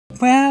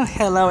Well,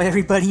 hello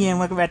everybody and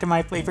welcome back to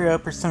my playthrough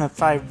of Persona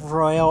 5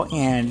 Royal,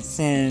 and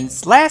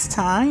since last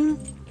time,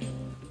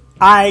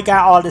 I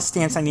got all the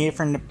stamps I needed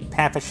from the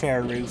Path of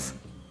Share Roof.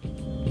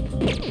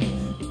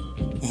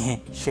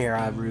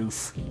 Share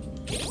Roof.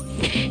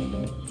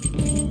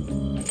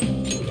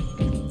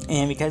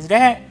 And because of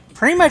that,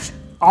 pretty much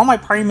all my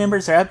party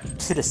members are up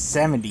to the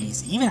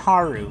 70s, even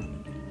Haru.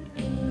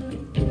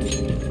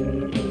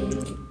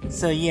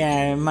 So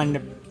yeah, among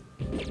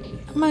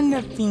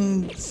the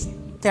things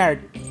that are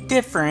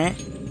different.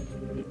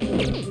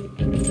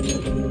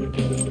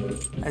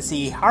 Let's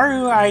see,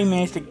 Haru, I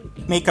managed to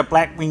make a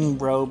black wing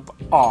robe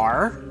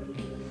R,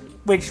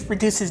 which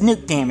reduces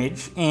nuke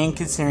damage, and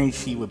considering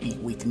she would be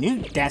weak to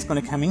nuke, that's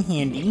going to come in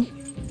handy.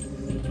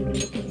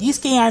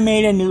 Yusuke, I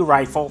made a new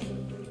rifle,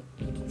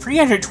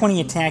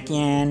 320 attack,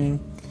 and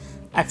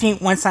I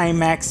think once I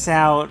max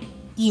out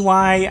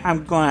EY,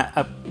 I'm going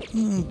to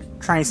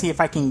try and see if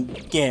I can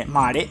get it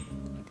modded.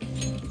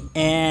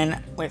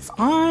 And with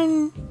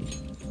on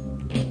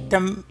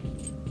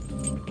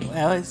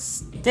it's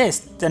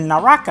the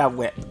Naraka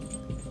whip.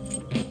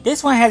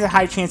 This one has a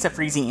high chance of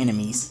freezing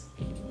enemies,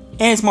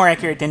 and it's more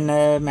accurate than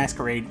the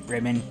Masquerade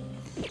ribbon,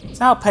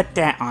 so I'll put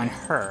that on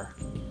her.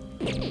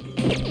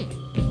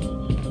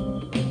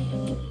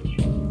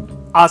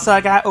 Also,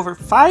 I got over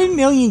 5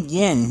 million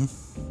yen,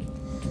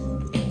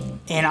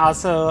 and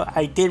also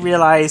I did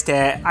realize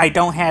that I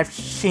don't have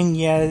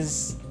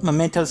Shinya's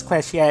Mementos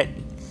quest yet.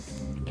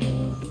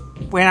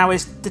 When I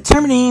was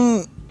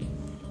determining,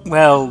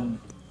 well,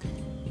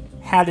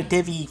 how to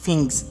divvy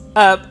things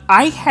up,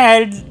 I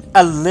had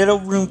a little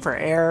room for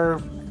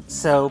error,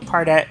 so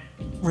part of that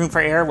room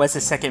for error was the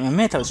second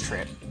Mementos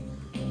trip.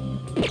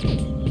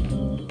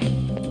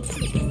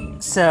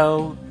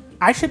 So,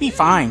 I should be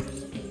fine.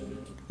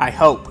 I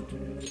hope.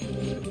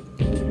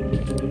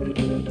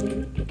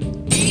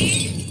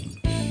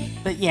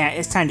 But yeah,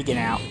 it's time to get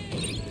out.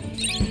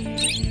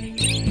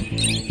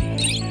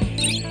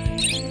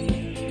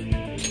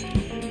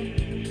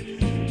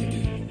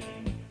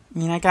 I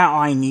mean, I got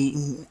all I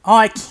need, all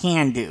I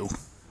can do.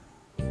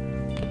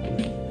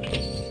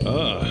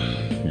 Ah,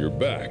 you're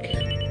back.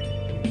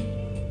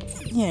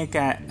 Yeah,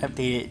 got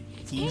updated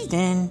Thieves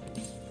Den.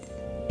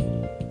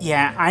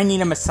 Yeah, I need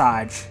a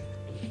massage.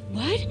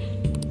 What?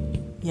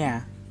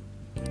 Yeah.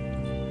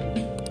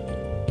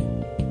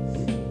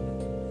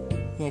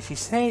 Yeah, she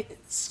said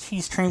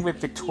she's trained with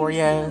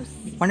Victoria.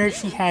 Wonder if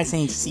she has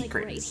any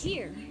secrets. Like right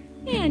here.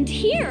 And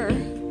here.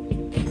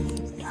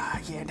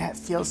 Ah, yeah, that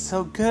feels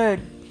so good.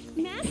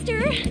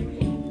 Master.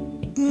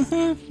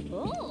 Mm-hmm.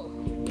 Oh.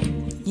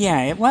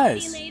 Yeah, it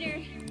was. See you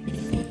later.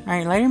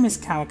 Alright, later, Miss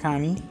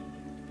Kawakami.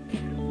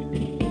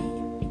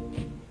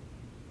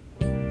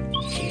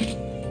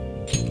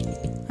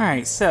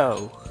 Alright,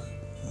 so.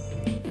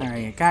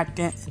 Alright, I got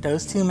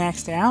those two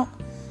maxed out.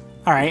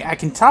 Alright, I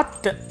can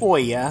talk to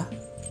Oya.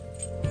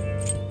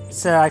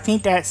 So I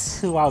think that's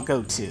who I'll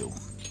go to.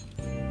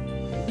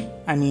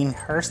 I mean,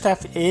 her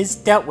stuff is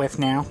dealt with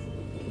now.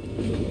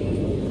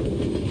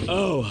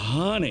 Oh,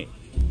 honey.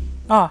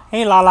 Oh,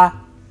 hey, Lala.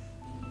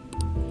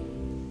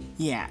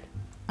 Yeah.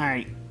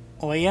 Alright,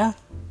 Oya.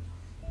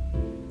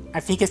 I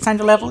think it's time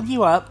to level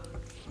you up.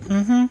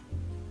 Mm-hmm.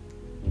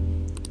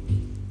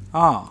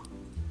 Oh.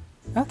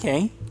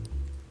 Okay.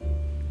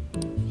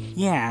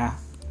 Yeah.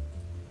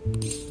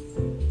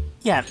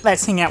 Yeah,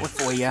 let's hang out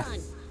with Oya. I'm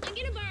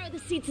gonna borrow the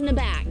seats in the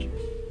back.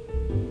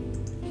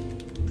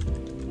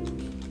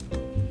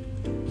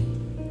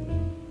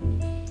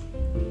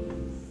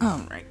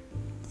 Alright.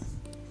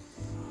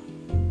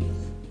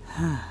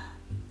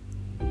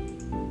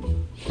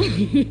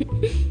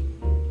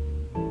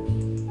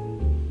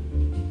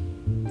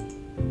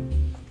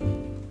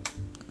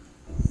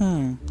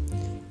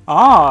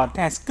 Oh,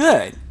 that's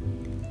good.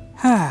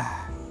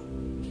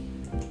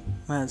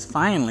 Well, it's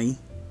finally.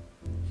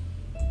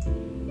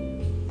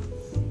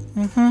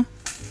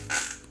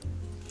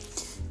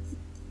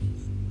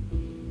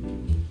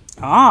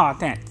 Oh,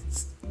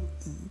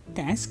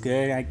 that's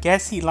good. I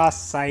guess he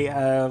lost sight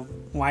of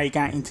why he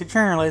got into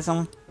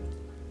journalism.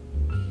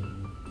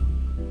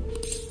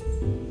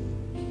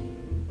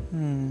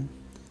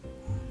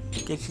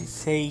 Guess you'd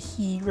say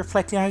he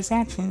reflected on his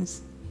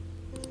actions.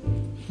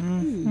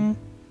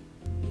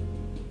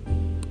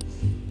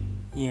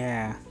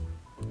 Yeah.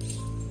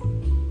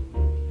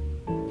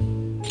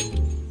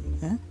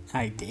 Huh?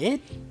 I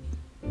did?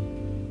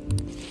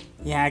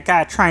 Yeah, I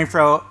gotta try and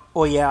throw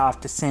Oya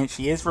off the scent.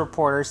 She is a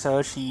reporter,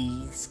 so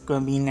she's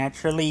gonna be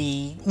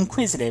naturally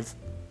inquisitive.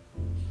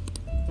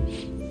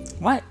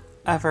 What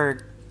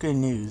other good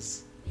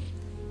news?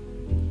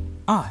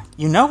 Oh,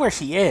 you know where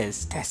she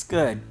is. That's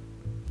good.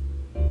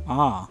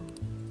 Oh.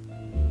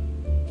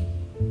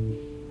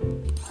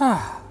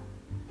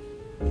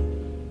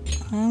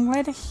 I'm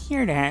glad to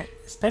hear that,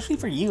 especially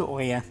for you,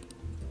 Oya.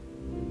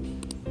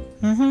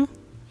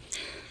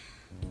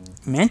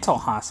 Mental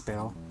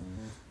hospital.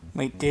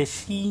 Wait, did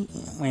she...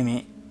 Wait a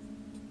minute.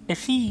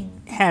 If she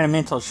had a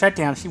mental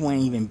shutdown, she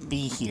wouldn't even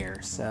be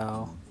here,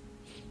 so...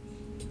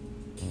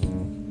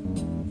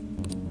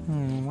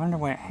 Wonder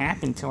what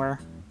happened to her.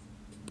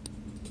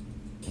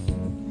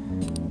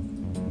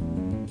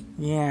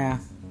 Yeah.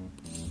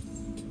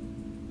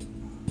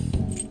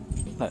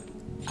 Look,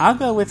 I'll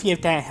go with you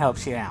if that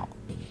helps you out.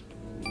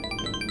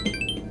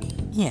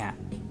 Yeah.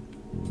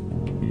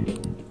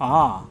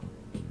 Aw.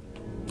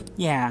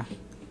 Yeah.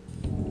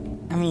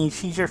 I mean,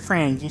 she's your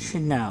friend, you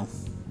should know.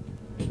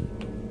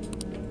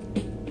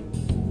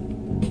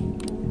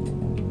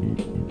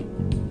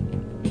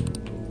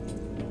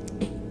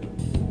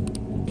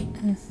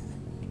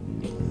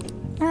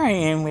 Alright,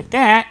 and with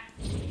that,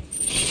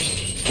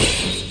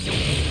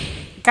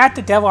 got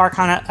the Devil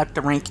Arcana up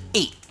to rank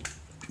 8.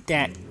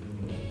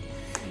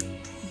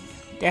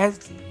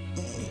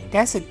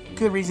 That's a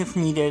good reason for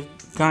me to have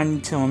gone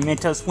into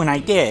Mementos when I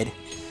did.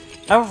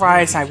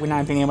 Otherwise, I would not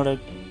have been able to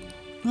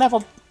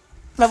level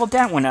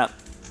that one up.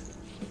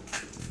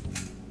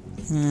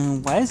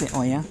 What is it,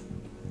 Oya?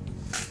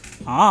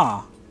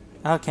 Ah,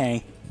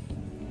 okay.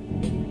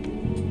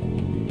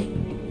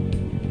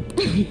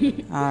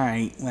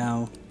 Alright,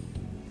 well,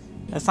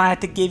 let's not have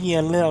to give you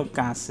a little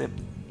gossip.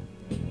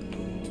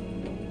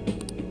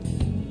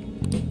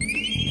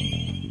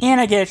 And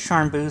I get a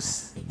charm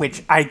boost,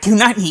 which I do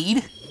not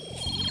need.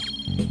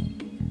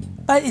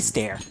 But it's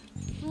there.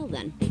 Well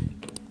then.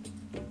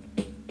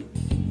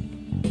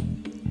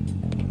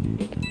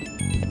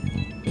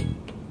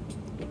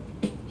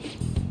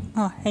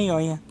 Oh, hey,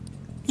 Oya.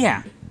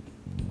 Yeah.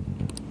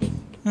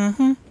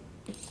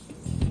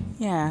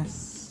 Yeah,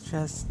 it's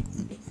just...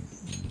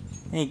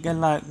 Hey, good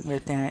luck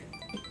with that.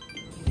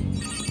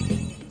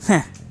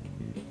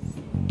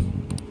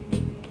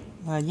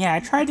 Well, yeah, I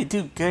try to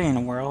do good in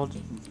the world.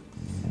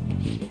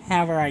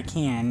 However I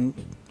can.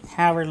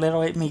 However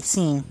little it may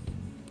seem.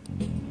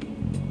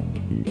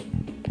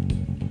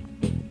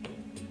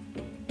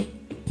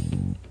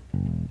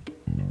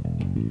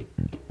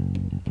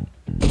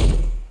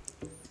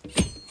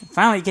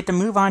 Finally get to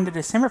move on to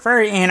December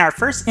 3rd and our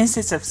first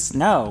instance of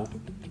snow.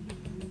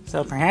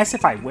 So perhaps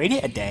if I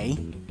waited a day...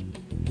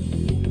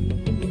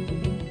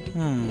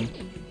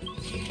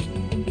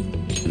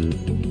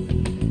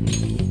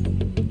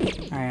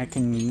 Alright, I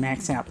can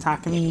max out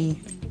Takumi.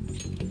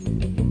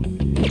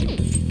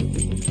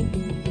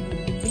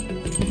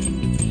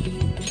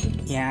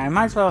 Yeah, I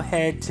might as well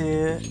head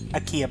to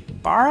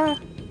Akihabara.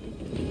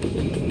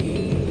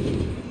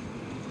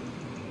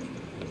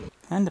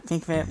 Come to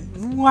think of it,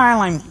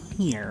 while I'm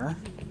here...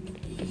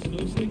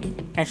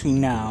 Actually,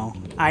 no.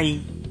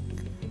 I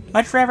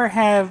much rather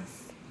have...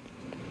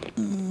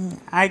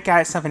 I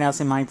got something else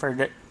in mind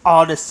for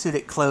all the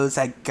suited clothes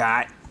I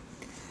got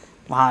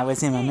while I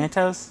was in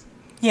Mementos.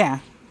 Yeah.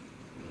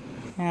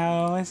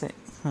 How is it?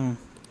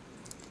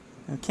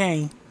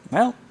 Okay.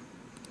 Well.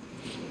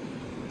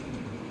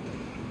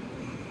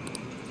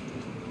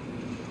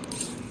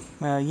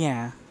 Well,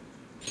 yeah.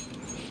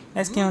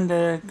 Let's give him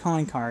the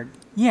calling card.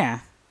 Yeah.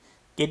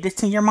 Give this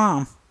to your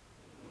mom.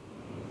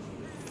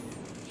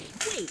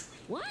 Wait,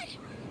 what?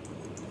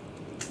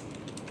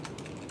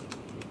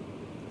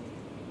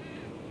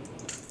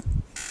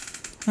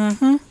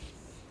 Huh?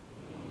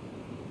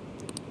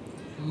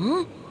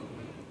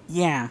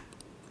 Yeah.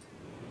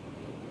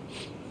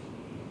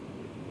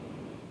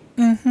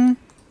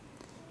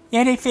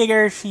 Yeah, they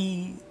figure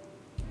she...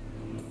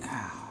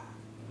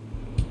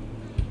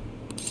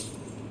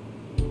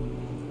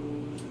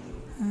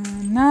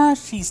 no,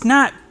 she's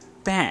not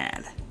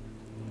bad.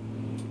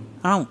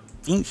 I don't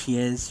think she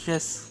is,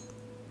 just...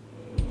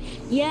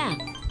 Yeah.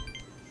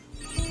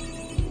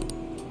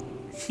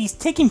 She's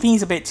taking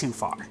things a bit too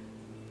far.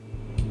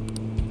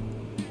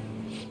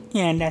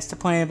 Yeah, and that's the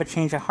point of a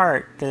change of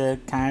heart, to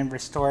kind of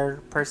restore a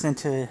person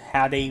to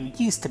how they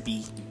used to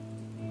be.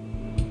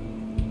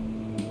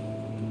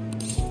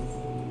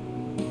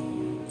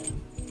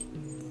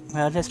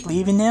 Well, just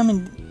believe in them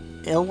and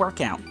it'll work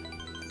out.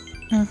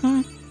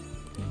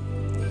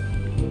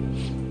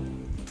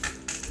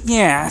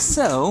 Yeah,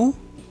 so...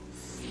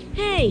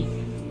 Hey!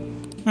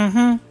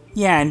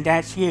 Yeah, and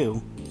that's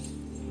you.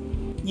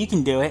 You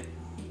can do it.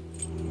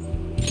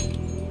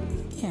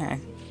 Yeah.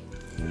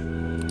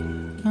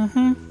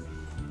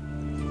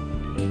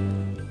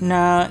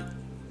 No,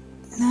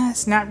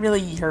 it's not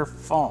really your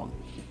fault.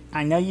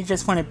 I know you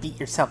just want to beat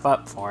yourself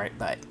up for it,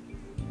 but...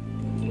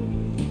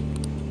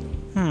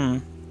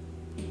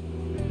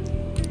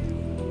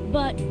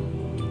 But...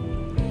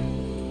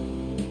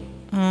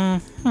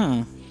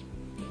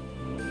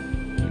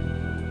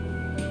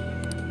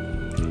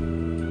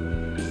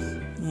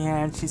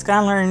 Yeah, she's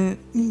gotta learn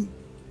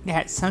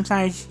that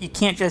sometimes you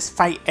can't just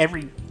fight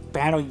every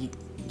battle you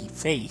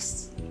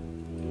face.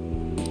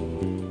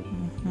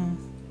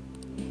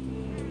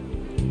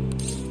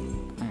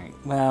 Alright,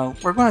 well,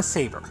 we're gonna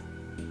save her.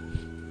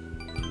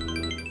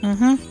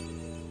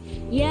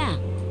 Yeah.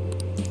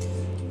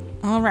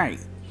 Alright.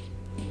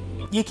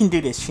 You can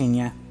do this,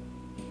 Shinya.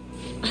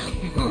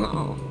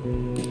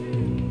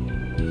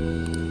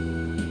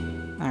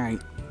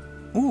 Alright.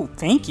 Ooh,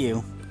 thank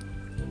you.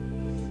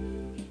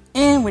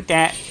 And with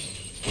that,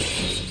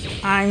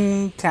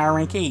 I'm Tower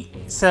Rank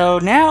 8. So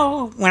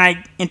now, when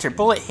I enter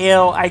Bullet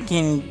Hail, I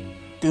can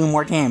do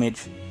more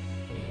damage.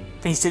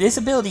 Thanks to this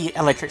ability,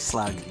 Electric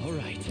Slug. All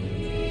right.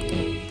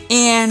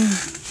 And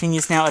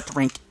Shinya's now up to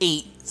rank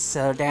 8,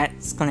 so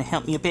that's gonna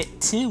help me a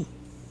bit too.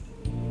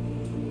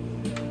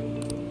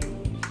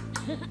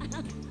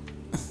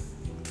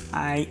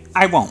 I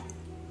won't.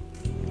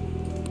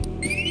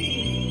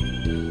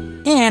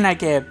 And I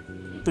get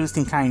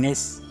boosting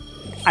kindness.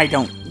 I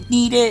don't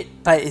need it,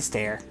 but it's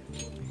there.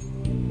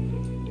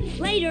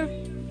 Later.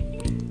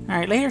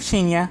 Alright, later,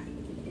 Shinya.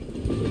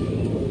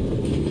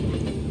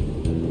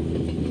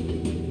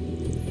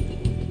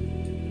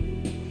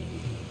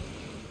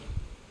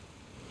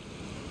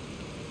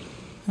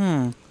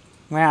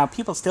 Wow,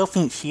 people still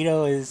think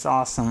Shido is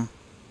awesome.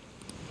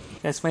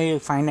 Best way to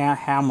find out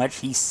how much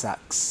he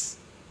sucks.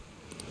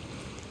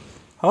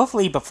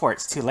 Hopefully before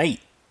it's too late.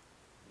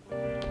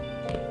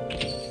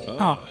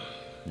 Oh.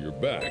 You're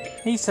back.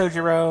 Hey,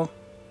 Sojiro.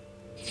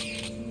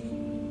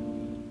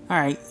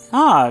 Alright.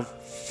 Ah,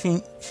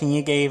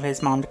 Shinya gave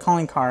his mom the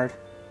calling card.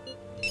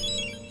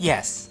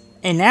 Yes.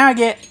 And now I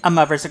get a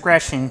mother's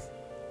aggression.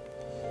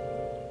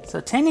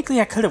 So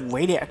technically I could have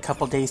waited a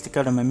couple days to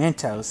go to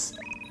Mementos.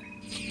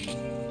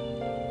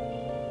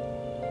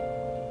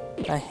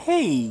 But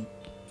hey,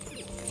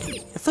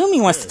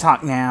 Ifumi wants to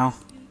talk now.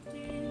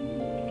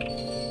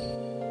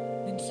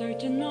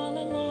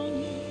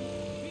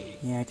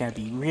 Yeah, I gotta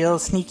be real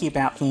sneaky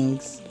about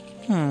things.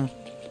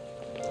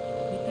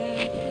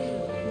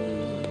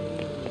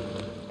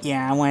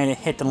 Yeah, I wanted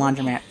to hit the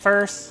laundromat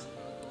first.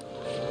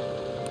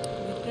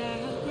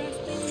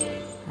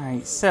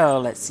 Alright, so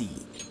let's see.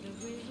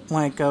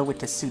 Want to go with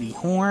the Sooty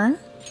Horn.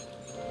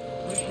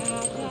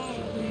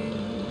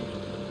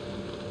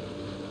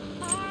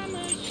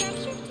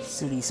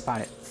 Sooty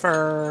Spotted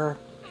Fur.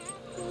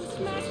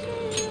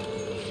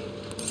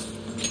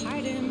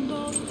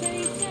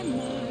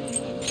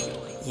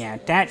 Yeah,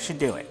 that should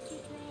do it.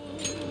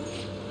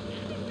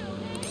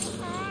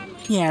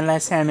 Yeah,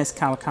 let's have Miss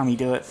Kawakami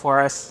do it for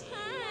us.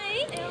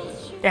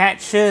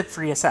 That should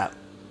free us up.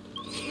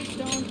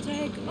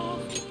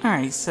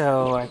 Alright,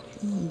 so,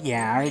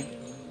 yeah,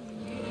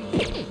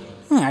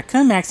 I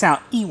could max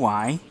out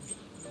EY,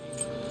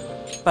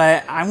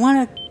 but I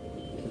want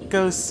to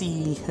go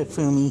see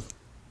Hifumi.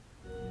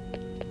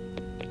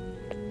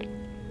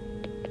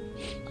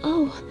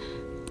 Oh.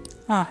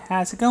 Oh,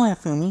 how's it going,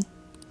 Hifumi?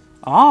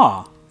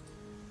 Oh,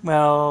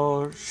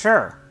 well,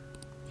 sure.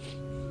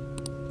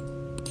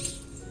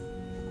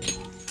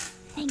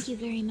 Thank you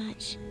very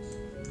much.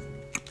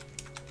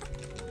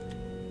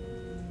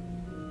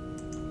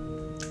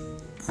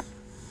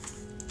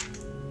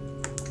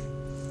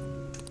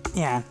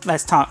 Yeah,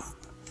 let's talk.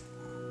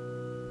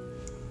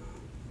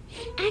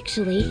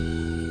 Actually...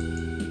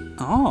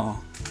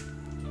 Oh.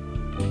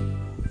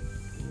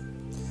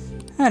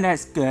 Oh,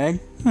 that's good.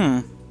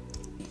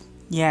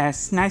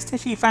 Yes, nice that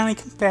she finally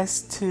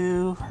confessed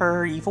to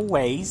her evil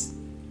ways.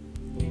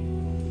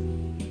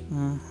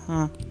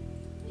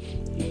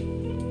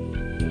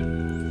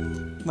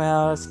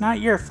 Well, it's not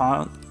your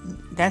fault.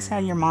 That's how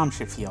your mom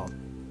should feel.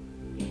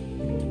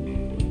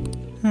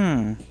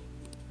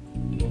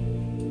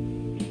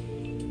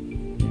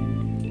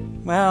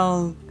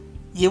 Well,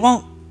 you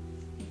won't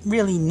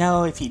really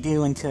know if you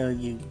do until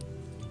you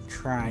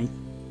try.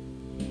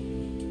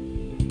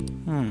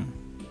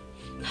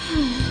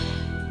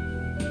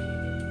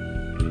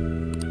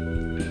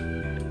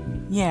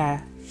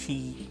 Yeah,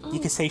 you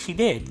could say she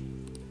did.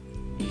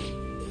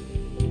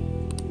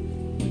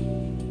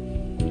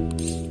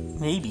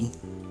 Maybe.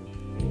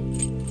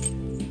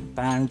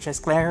 But I'm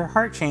just glad her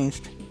heart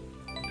changed.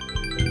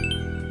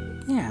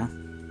 Yeah,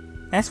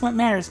 that's what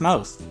matters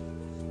most.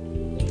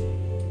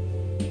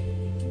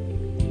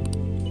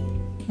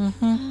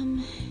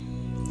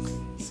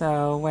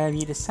 So, what have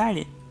you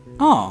decided?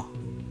 Oh,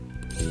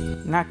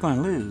 not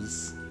gonna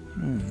lose.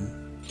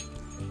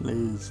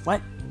 Lose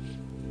what?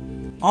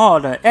 Oh,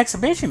 the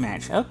exhibition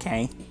match.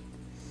 Okay.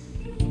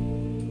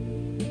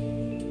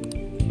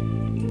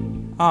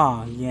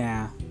 Oh,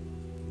 yeah.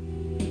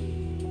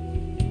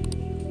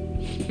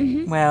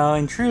 Well,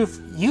 in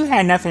truth, you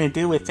had nothing to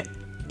do with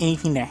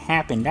anything that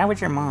happened. That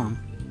was your mom.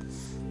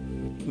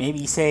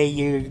 Maybe say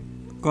you're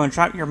going to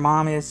drop your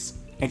mom as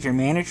your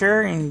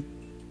manager and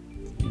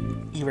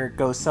either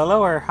go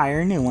solo or hire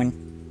a new one.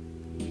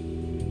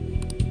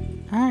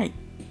 Alright.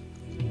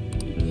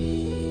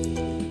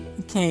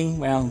 Okay,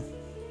 well,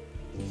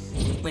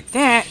 with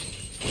that,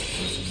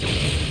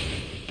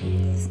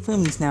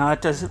 Fumi's now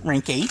up to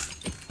rank 8.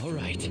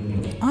 Alright.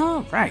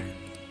 Alright.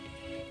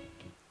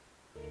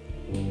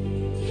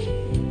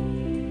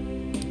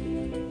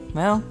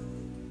 Well,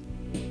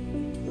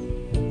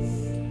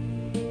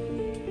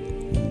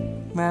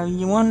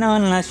 you won't know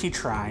unless you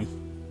try.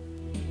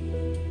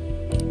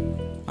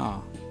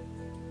 Oh.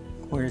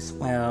 Where's,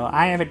 well,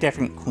 I have a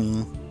different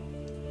queen.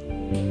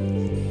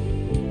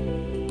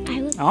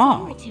 I look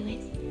forward to it.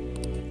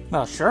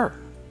 Well, sure.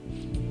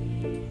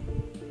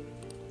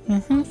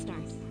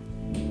 All-stars.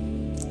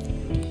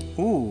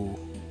 Ooh.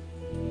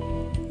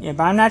 Yeah,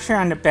 but I'm not sure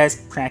I'm the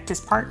best practice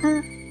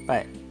partner,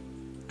 but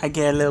I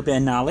get a little bit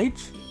of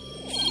knowledge.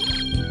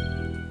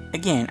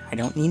 Again, I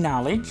don't need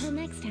knowledge. Till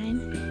next time.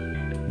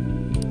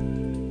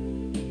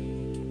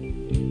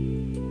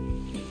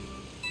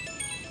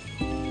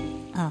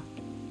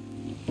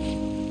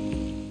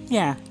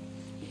 Yeah,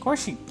 of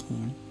course you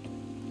can.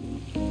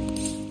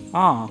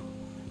 Oh,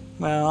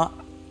 well,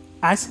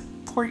 I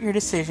support your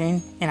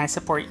decision, and I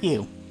support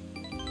you.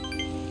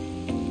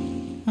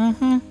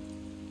 Mm-hmm.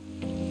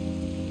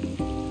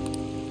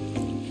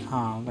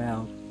 Oh,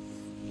 well.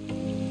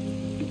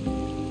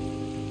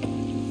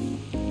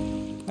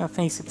 Well,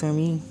 face it,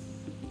 Fumi.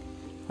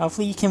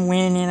 Hopefully you can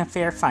win in a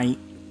fair fight.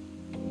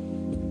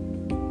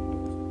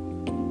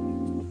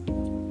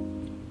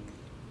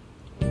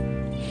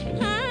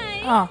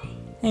 Hi! Oh,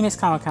 hey, Miss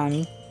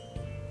Kawakami.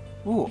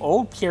 Ooh,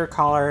 old pure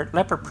collar,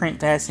 leopard print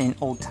vest, and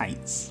old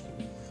tights.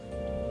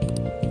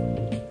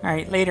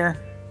 Alright, later.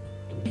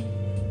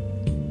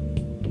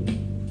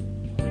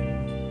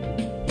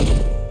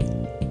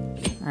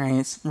 Alright,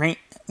 it's rain.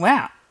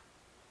 Wow.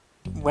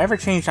 Weather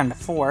changed on the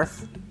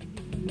 4th.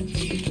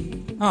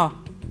 Oh.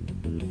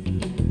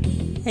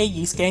 Hey,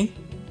 Yusuke.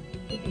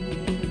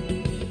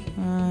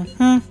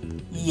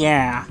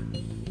 Yeah.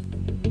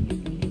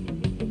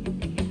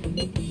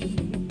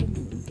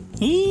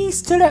 He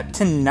stood up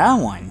to no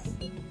one.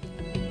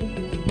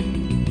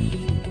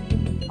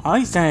 All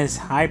he's done is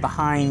hide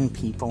behind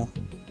people.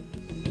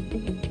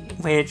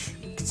 Which,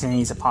 considering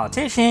he's a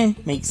politician,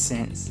 makes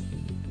sense.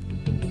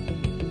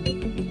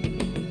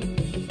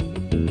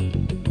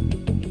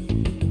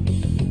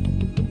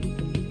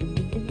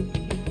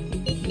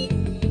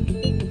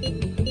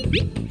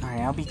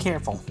 Alright, I'll be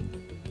careful.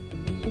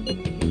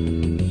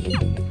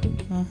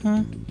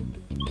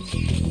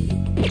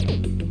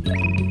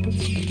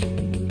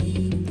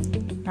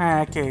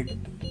 I could...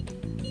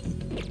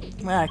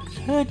 Well, I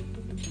could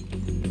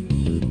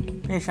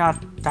finish off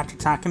Dr.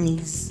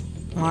 Takami's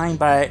line,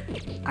 but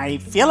I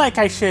feel like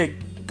I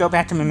should go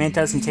back to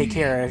Mementos and take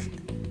care of...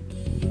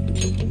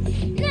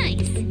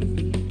 Nice!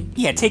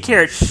 Yeah, take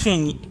care of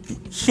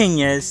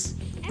Shinya's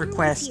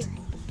request.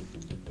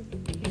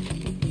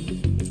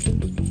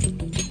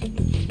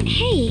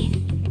 Hey!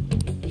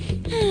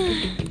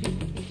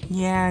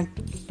 Yeah,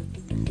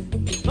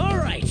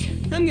 Alright,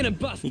 I'm gonna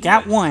bust. you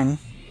got one.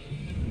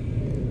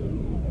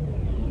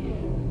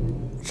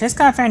 Just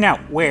gotta find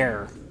out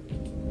where.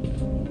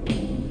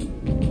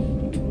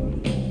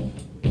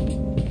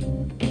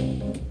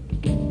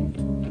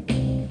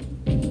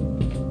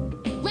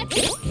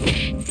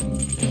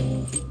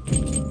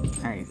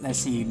 Alright, let's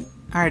see.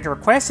 Alright, the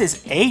request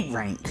is A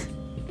rank.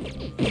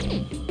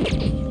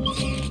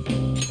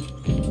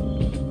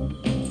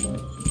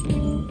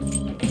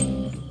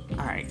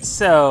 Alright,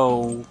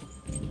 so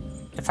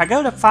if I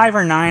go to 5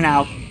 or 9,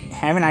 I'll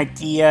have an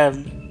idea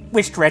of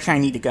which direction I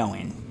need to go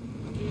in.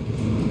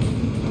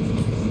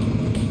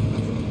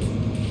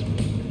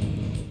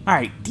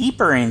 Alright,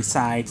 deeper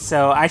inside,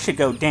 so I should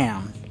go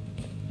down.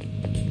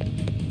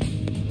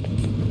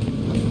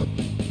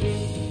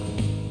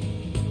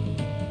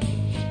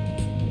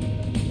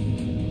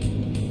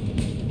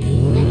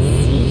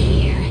 Let's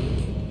see here.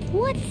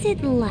 What's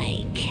it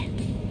like?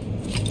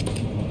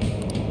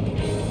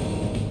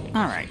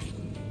 Alright.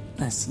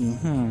 Let's see,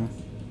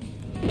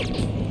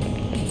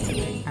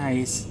 Alright,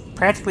 it's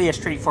practically a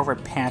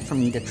straightforward path for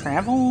me to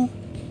travel.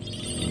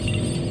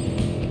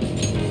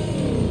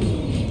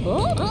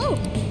 Oh! Oh!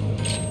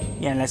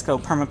 Yeah, let's go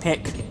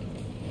perma-pick.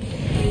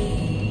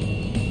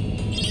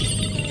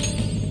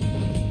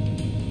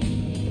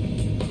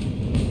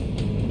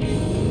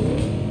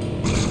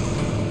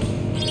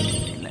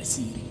 Let's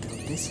see, go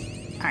this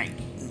way. Alright.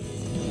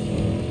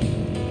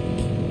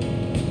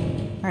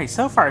 Alright,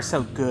 so far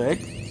so good.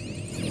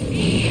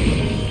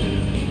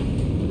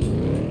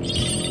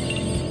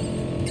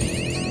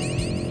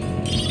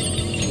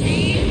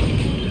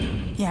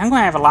 Yeah, I'm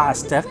gonna have a lot of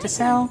stuff to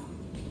sell.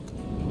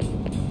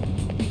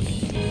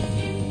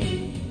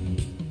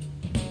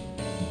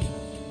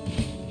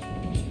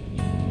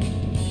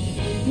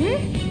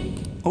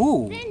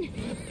 Ooh.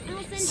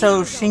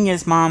 So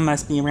Shinya's mom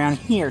must be around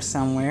here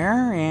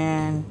somewhere,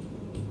 and...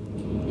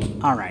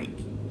 Alright.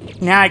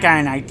 Now I got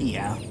an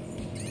idea.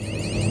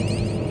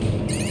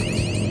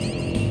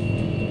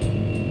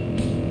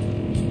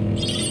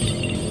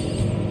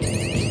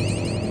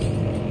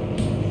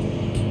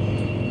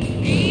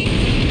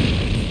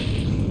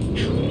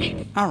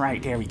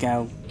 Alright, there we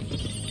go.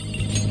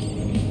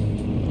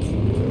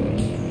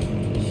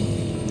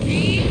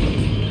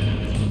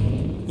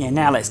 Yeah,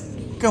 now let's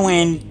go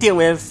in and deal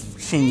with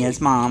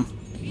Shinya's mom.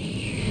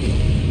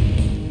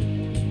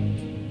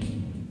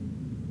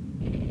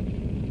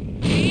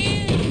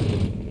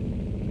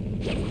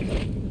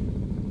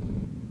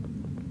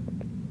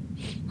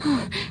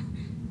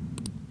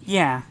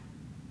 Yeah.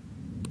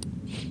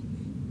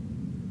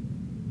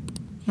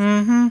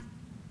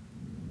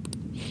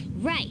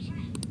 Right.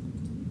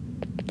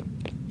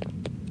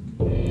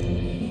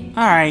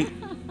 Alright.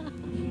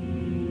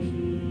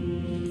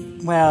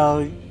 Well,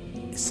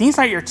 it seems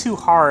like you're too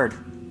hard.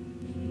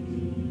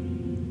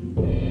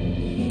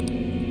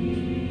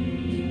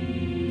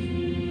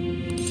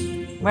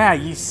 Wow,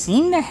 you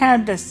seem to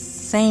have the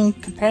same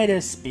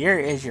competitive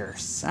spirit as your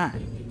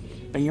son,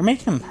 but you're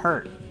making him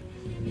hurt.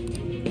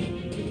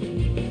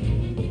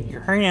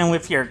 You're hurting him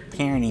with your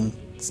parenting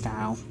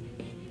style.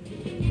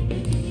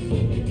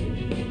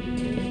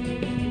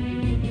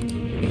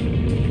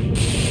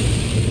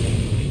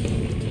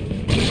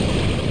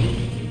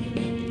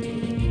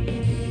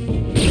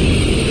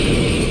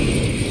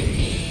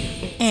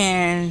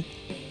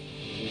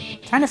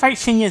 Trying to fight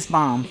Shinya's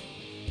mom.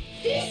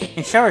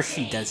 And show her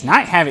she does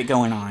not have it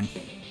going on.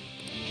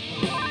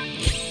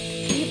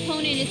 The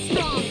opponent is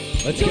strong.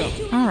 Let's go.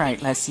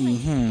 Alright, let's see.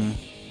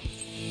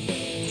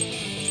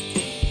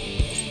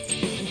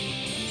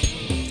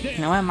 You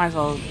know what? Might as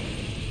well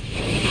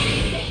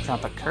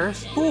drop a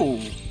curse. Ooh,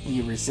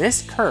 you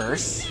resist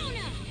curse.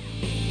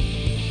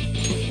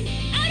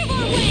 Out of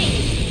our way!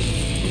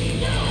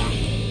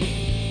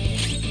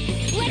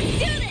 Let's do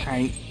this!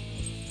 Alright.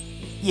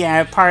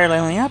 Yeah, part of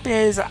leveling up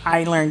is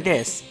I learned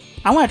this.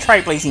 I want to try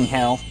Blazing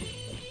Hell.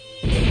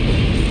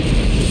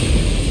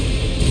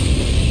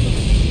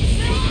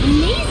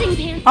 Amazing,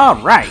 Panther!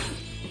 Alright.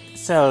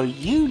 So,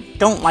 you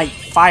don't like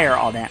fire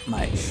all that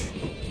much.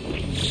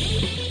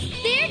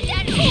 They're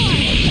dead for!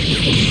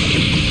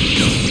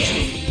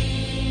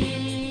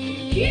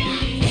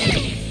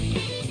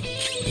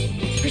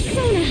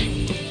 Persona!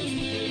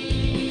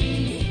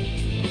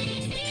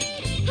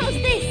 How's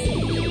this?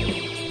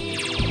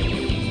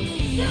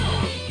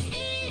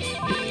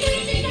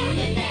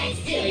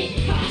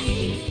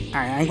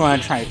 Alright, I'm going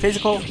to try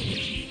physical. I'm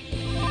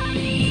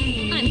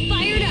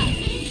fired up!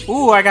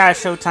 Ooh, I got a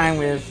showtime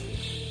with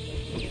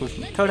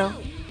Makoto.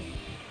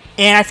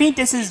 And I think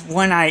this is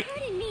one I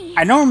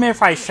don't remember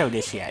if I showed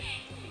this yet.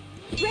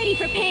 Ready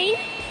for pain?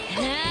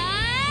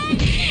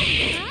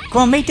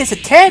 Gonna make this a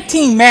tag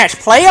team match,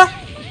 player!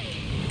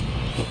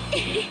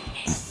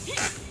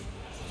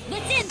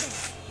 Let's end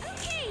this!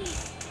 Okay,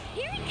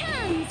 here it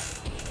comes!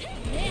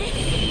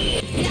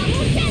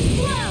 Double death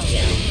blow!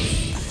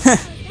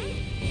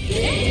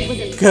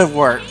 Good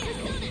work.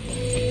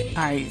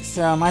 Alright,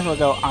 so might as well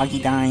go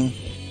Agidine.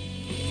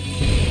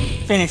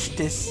 Finish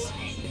this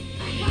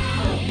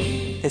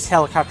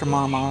helicopter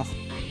mom off.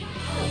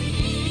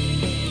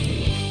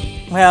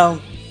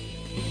 Well,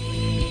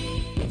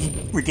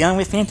 we're dealing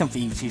with Phantom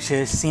Thieves. You should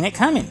have seen it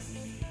coming.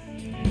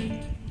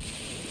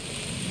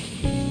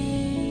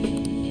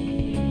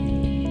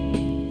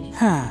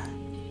 Huh.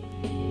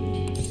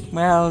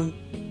 Well,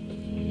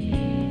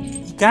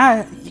 you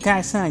got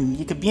a son.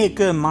 You could be a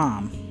good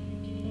mom.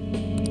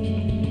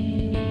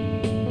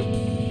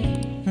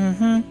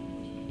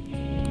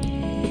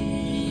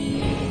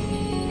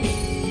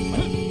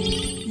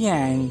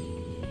 Yeah, and,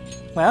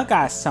 well,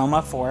 got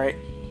Soma for it.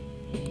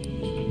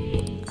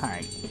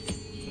 Alright.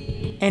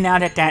 And now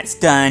that that's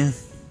done...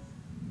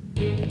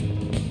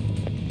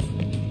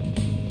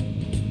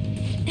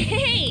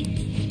 Hey!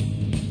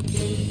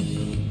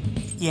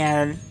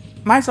 Yeah,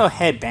 might as well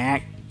head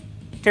back.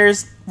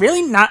 There's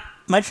really not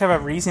much of a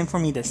reason for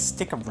me to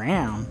stick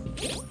around.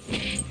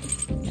 Wait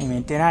a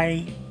minute, did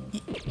I...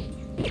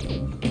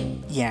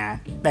 Yeah,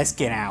 let's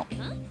get out.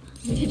 Huh?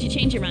 Did you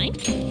change your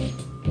mind?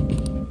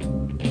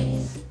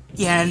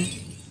 Yeah,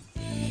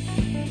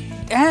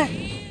 that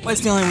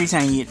was the only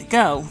reason I needed to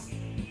go.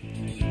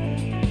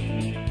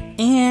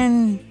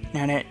 And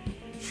now that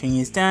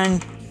Shinya's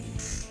done,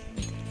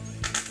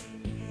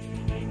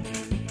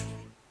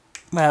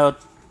 well,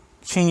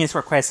 Shinya's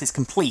request is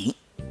complete,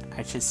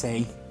 I should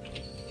say.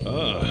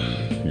 Ah,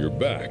 you're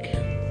back.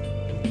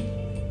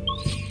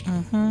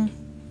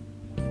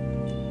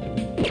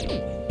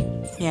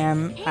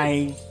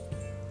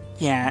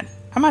 Yeah,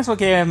 I might as well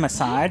give her a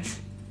massage.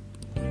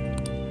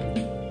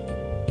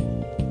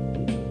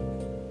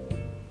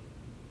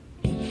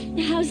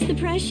 How's the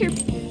pressure?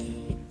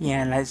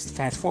 Yeah, let's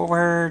fast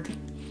forward.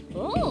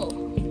 Oh!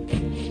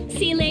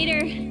 See you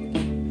later.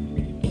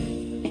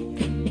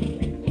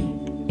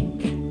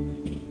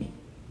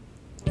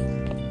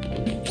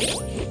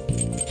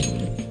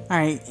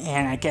 Alright,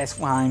 and I guess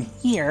while I'm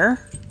here...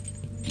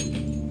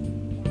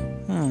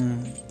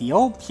 the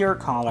old pure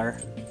collar.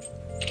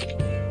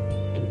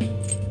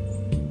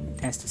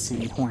 That's the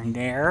city horn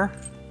there.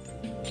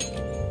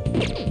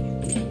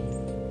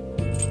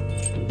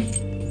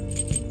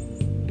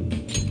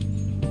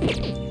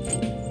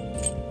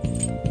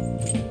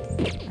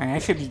 Alright,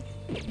 that should be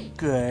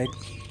good.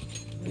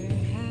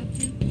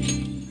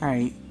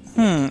 Alright,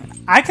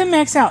 I can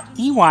max out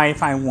EY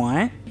if I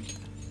want.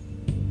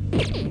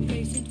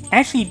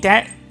 Actually,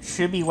 that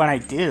should be what I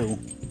do.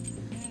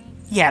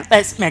 Yeah,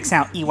 let's max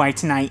out EY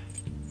tonight.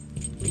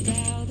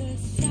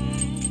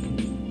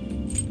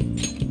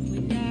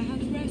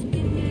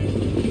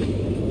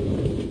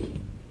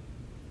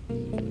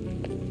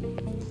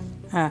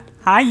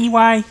 Hi,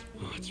 EY.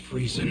 Oh, it's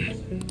freezing.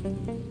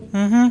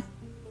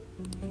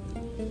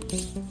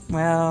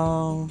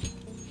 Well,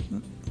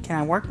 can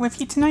I work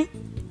with you tonight?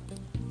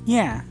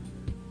 Yeah.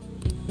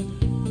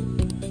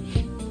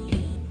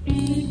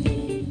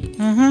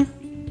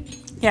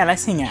 Yeah,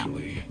 let's hang out.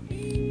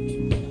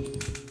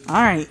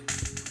 Alright.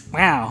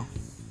 Wow.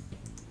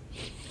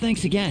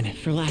 Thanks again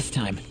for last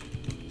time.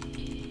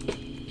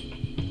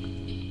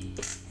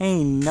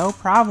 Hey, no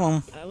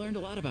problem. I learned a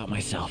lot about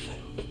myself.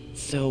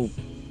 So,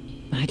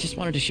 I just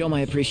wanted to show my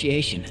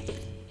appreciation.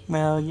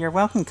 Well, you're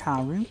welcome,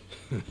 Karu.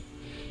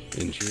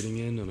 Intruding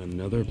in on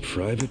another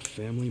private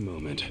family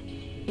moment.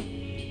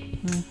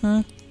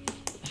 You're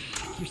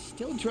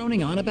still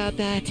droning on about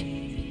that? I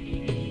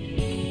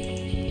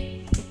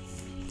mean,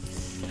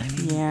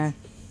 Yeah.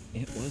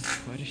 it was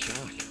quite a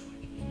shock.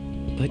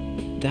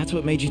 but that's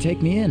what made you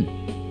take me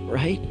in,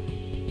 right?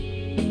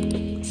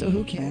 So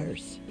who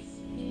cares?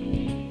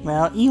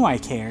 Well, EY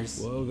cares.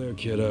 Whoa there,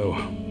 kiddo.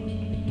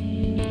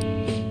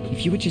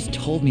 If you had just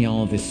told me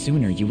all of this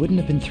sooner, you wouldn't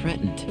have been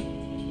threatened.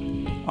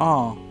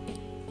 Oh.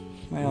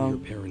 Who Well, your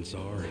parents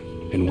are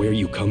and where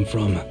you come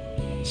from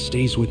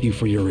stays with you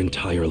for your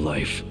entire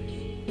life.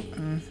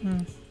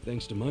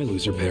 Thanks to my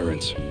loser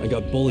parents, I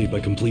got bullied by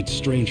complete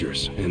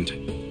strangers, and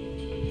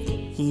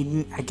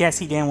I guess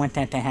he didn't want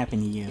that to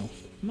happen to you.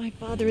 My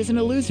father isn't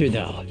a loser,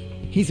 though.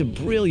 He's a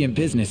brilliant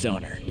business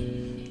owner.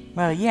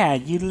 Well, yeah,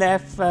 you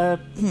left the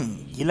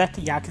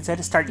Yakuza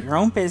to start your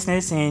own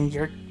business, and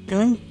you're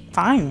doing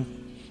fine.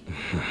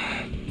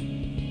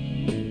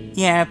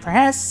 Yeah,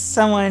 perhaps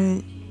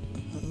someone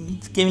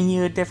is giving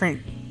you a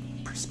different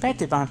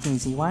perspective on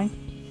things, EY.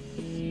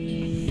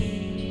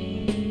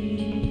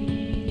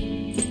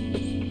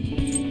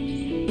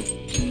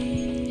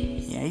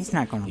 Yeah, he's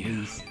not gonna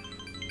lose.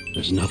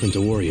 there's nothing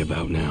to worry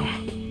about now.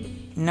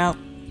 Nope.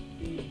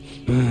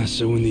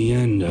 So in the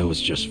end, I was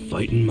just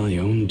fighting my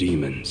own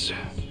demons.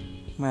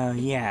 Well,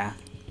 yeah.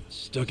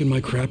 Stuck in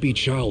my crappy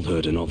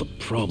childhood and all the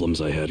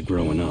problems I had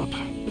growing up.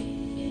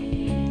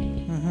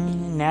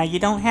 Now you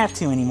don't have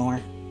to anymore.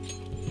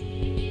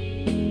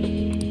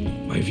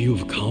 My view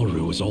of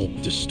Kaoru was all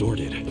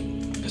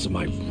distorted because of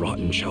my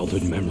rotten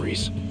childhood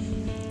memories.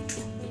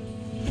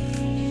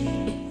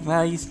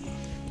 Well, he's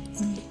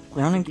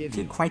grown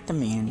into quite the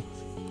man.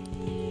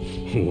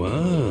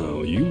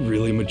 Wow, you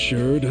really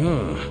matured,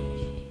 huh?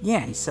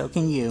 Yeah, and so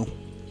can you.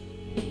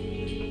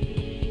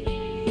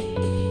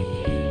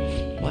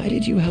 Why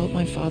did you help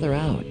my father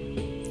out?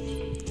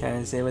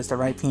 Because it was the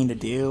right thing to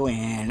do,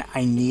 and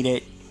I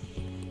needed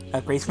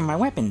upgrades for my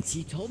weapons.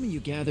 He told me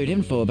you gathered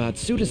info about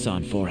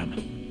Suda-san for him.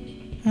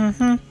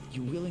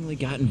 You willingly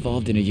got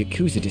involved in a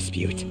Yakuza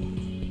dispute.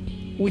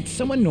 Would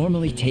someone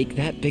normally take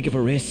that big of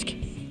a risk?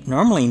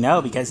 Normally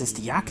no, because it's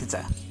the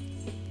Yakuza.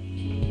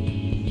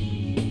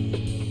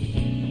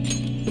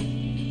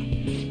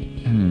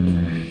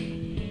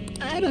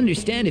 I'd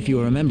understand if you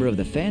were a member of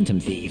the Phantom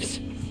Thieves.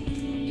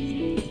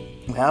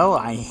 Well,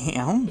 I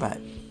am, but...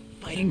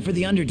 Fighting for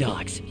the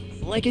underdogs.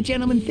 Like a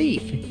gentleman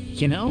thief,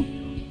 you know?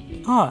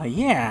 Oh,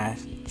 yeah.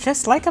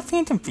 Just like a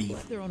Phantom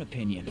Thief. Their own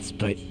opinions,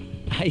 but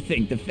I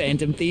think the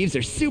Phantom Thieves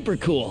are super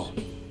cool.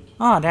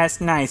 Oh, that's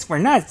nice. We're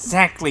not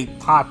exactly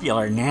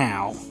popular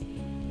now.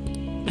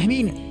 I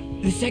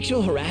mean, the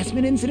sexual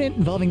harassment incident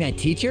involving that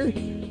teacher?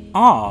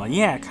 Oh,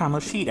 yeah,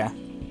 Kamoshida.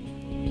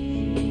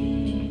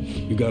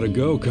 You gotta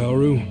go,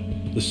 Kaoru.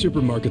 The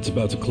supermarket's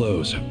about to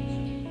close.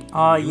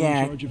 Oh, You're in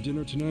yeah. charge of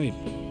dinner tonight.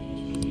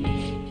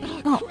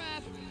 Oh,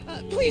 crap!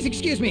 Please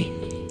excuse me.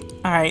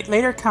 Alright,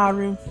 later,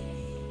 Kaoru.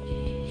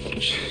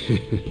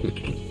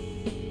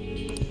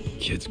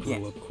 Kids grow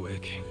Yeah. up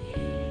quick.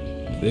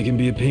 They can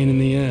be a pain in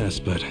the ass,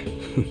 but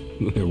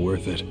they're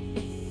worth it.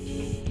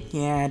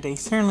 Yeah, they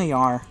certainly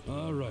are.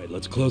 All right,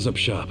 let's close up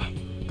shop.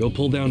 Go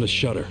pull down the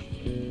shutter.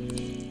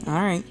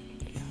 Alright.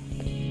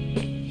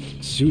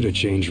 Suda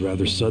changed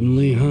rather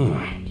suddenly, huh?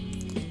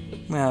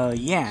 Well,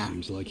 yeah.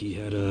 Seems like he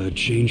had a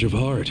change of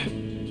heart.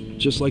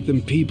 Just like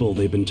them people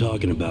they've been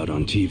talking about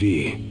on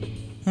TV.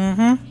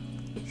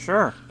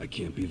 Sure. I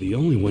can't be the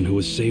only one who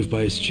was saved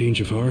by his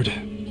change of heart.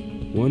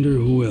 Wonder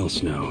who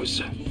else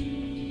knows.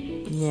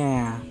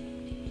 Yeah.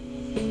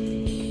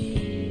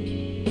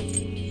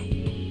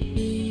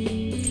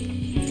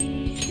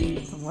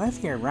 What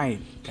if you're right,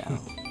 though?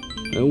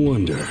 I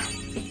wonder.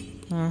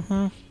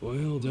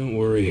 Well, don't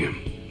worry.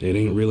 It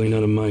ain't really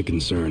none of my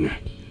concern.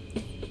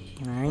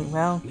 Alright,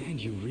 well, Man,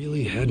 you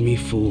really had me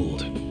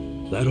fooled.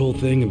 That whole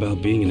thing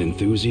about being an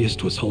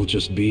enthusiast was all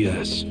just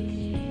BS.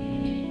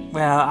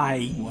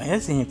 I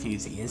was an I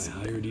enthusiast.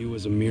 hired you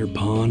as a mere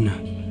pawn,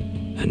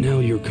 and now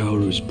you're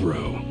Kaoru's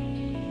bro.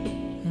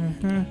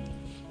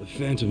 The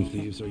Phantom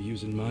Thieves are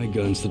using my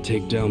guns to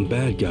take down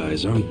bad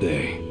guys, aren't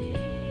they?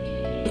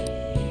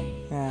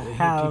 They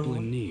help people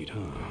in need, huh?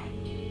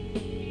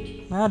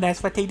 Well,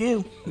 that's what they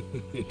do.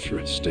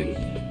 Interesting.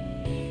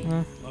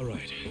 All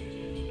right.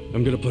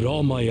 I'm gonna put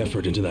all my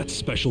effort into that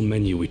special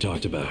menu we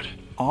talked about.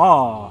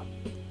 Oh,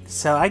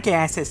 so I get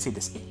access to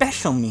the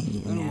special menu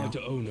I don't now. like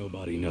to owe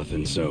nobody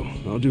nothing, so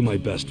I'll do my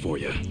best for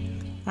you.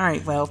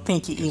 Alright, well,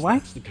 thank you, EY.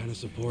 That's the kind of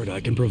support I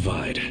can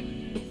provide.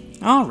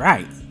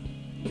 Alright.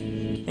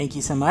 Thank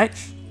you so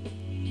much.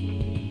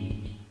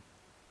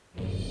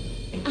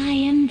 I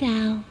am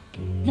thou,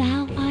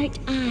 thou art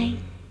I.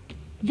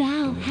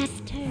 Thou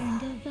hast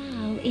turned a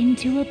vow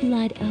into a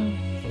blood oath.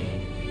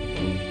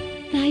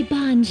 Thy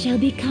bond shall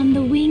become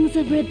the wings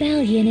of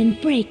rebellion and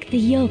break the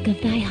yoke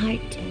of thy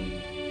heart.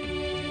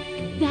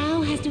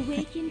 Thou hast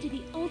awakened to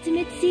the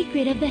ultimate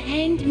secret of the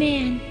hanged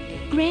man,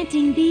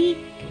 granting thee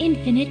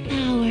infinite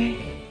power.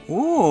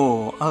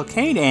 Ooh,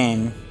 okay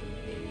then.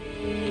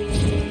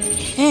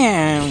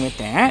 And with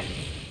that,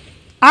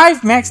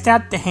 I've maxed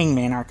out the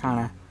Hangman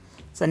Arcana.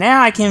 So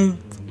now I can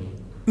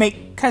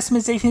make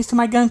customizations to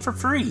my gun for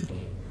free.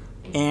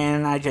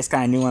 And I just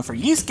got a new one for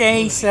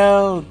Yusuke,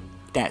 so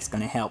that's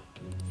gonna help.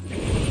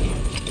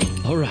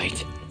 All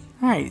right.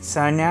 Alright,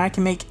 so now I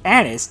can make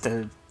Addis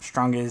the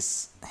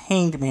strongest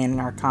hanged man in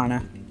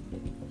Arcana.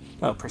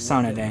 Well,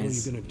 Persona, What the that hell are you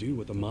is. gonna do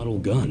with a model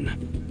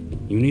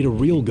gun? You need a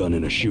real gun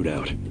in a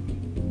shootout.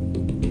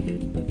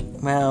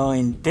 Well,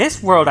 in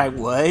this world I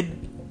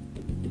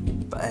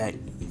would. But,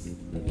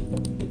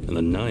 And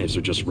the knives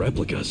are just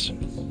replicas.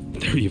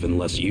 They're even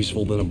less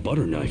useful than a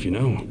butter knife, you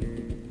know?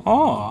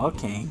 oh,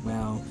 okay,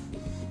 well,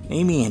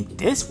 maybe in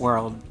this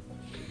world.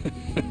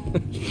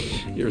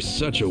 You're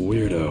such a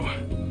weirdo.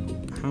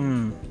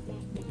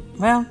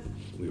 Well,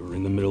 We were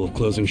in the middle of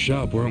closing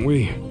shop, weren't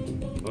we?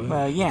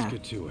 Well, yeah. Let's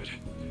get to it.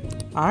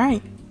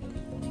 alright.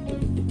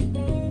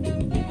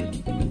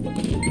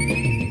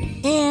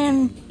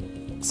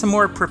 And some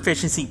more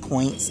proficiency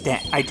points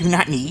that I do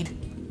not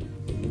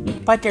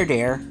need. But they're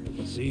there.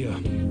 See ya.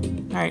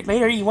 Alright,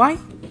 later, EY.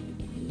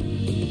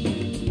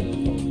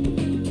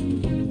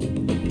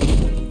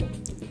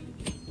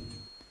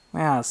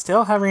 Wow,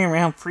 still hovering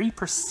around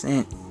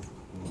 3%.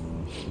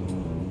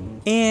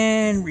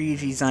 And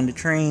Ryuji's on the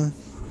train.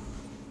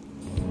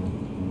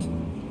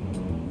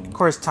 Of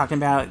course, talking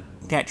about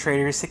that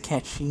traitor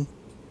Sakechi.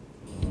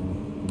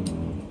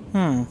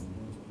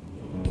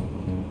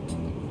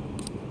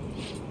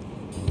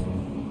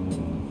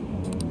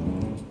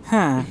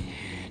 Huh.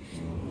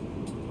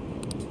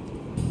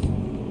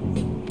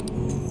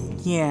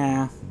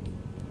 Yeah.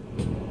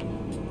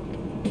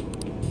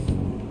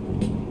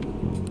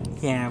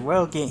 Yeah,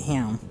 we'll get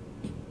him.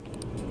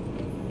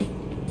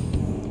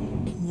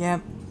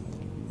 Yep.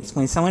 It's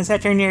when someone's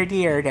at their near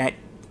deer that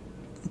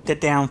the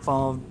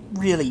downfall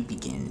really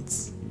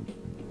begins.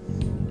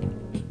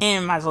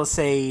 And might as well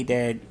say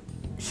that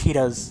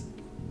Shido's,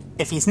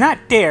 if he's not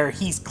there,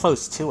 he's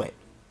close to it.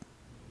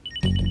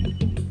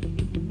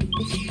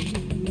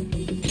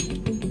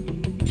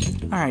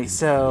 Alright,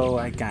 so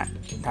I got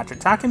Dr.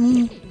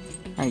 Takumi.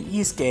 Alright,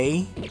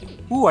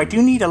 Yusuke. Ooh, I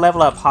do need to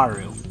level up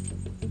Haru.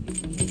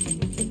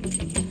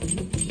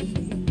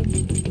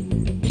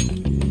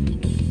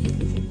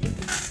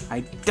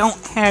 I don't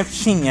have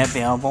Shinya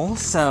available,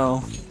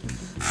 so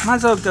might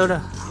as well go to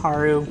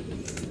Haru.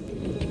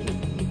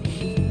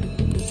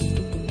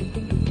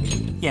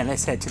 Yeah,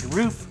 let's head to the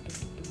roof.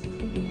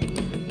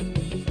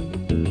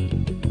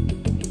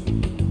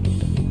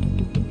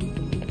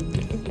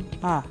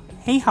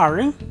 Hey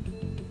Haru.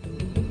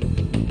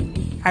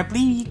 I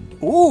believe.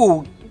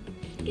 Ooh,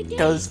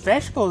 those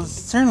vegetables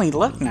certainly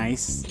look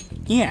nice.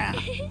 Yeah.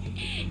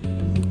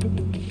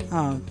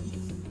 Oh.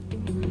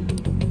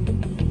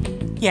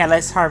 Yeah,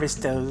 let's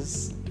harvest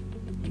those.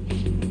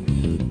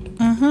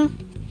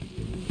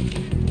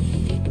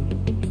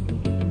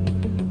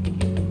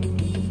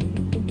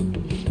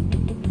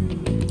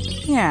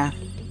 Yeah.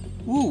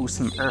 Ooh,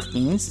 some earth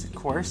beans, of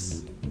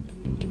course.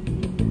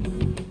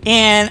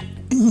 And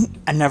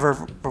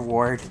another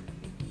reward.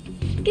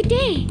 Good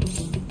day.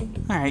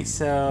 Alright,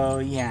 so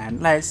yeah,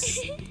 let's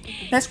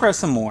grow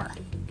some more.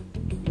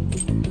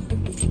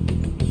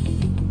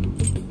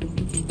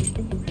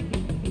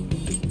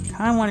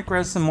 I want to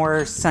grow some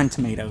more sun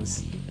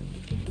tomatoes.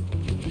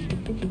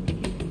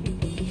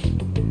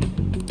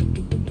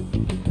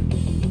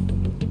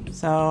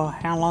 So,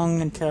 how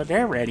long until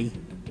they're ready?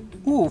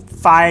 Ooh,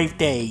 5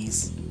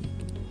 days.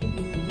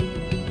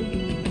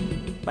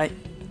 But,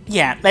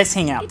 yeah, let's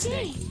hang out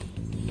today.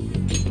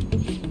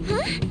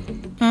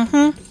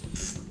 Huh?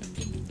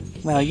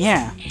 Well,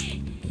 yeah.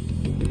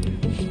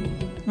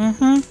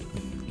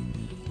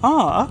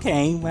 Oh,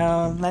 okay,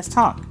 well, let's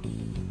talk.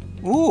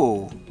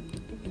 Ooh.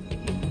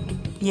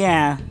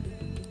 Yeah.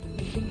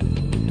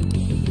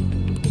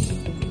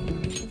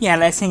 Yeah,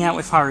 let's hang out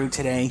with Haru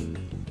today.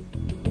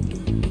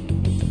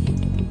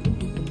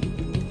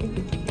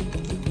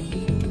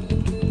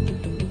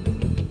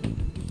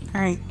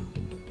 Alright.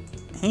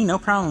 Hey, no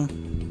problem.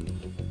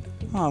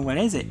 Oh, what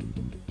is it?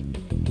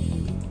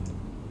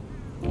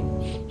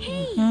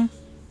 Hey.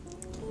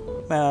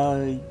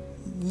 Well,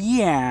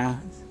 yeah.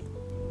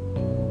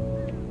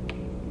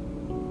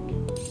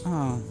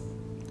 Oh.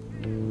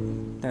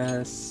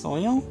 The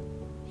soil?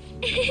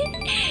 I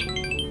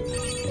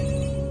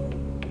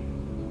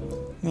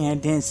mean, I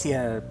didn't see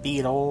a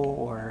beetle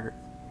or...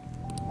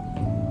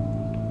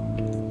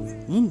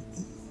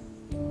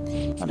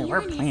 Oh, there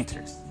were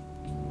planters.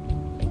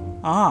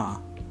 Ah.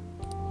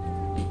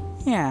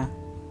 Yeah.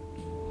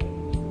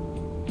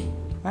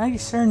 Well, you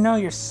sure know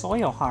your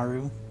soil,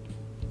 Haru.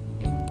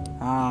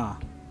 Ah.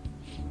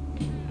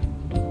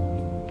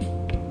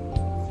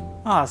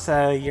 Oh,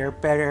 so you're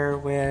better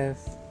with...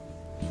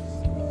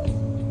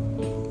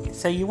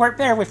 So you work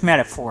better with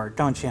metaphor,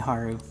 don't you,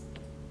 Haru?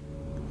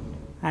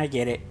 I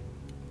get it.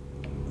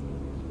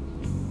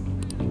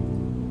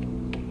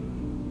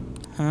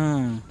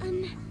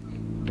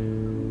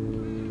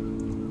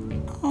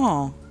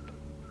 Oh,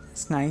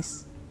 that's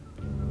nice.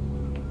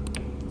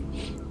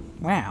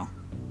 Wow.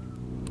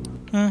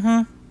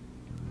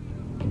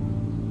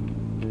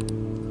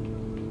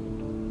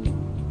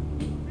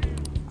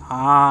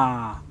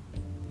 Ah.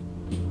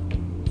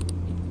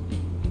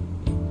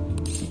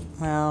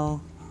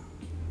 Well,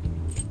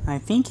 I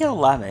think you'll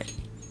love it.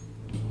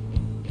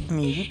 I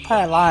mean, you put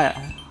a lot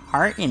of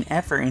heart and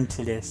effort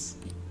into this.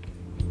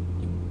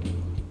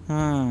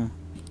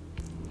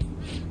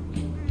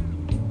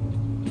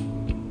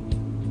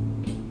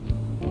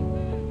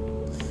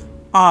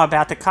 Oh,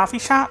 about the coffee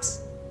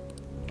shops?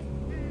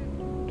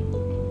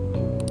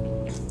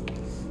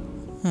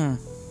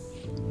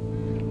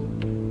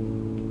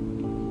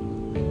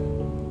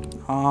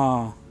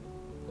 Oh.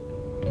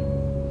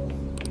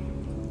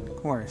 Of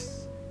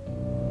course.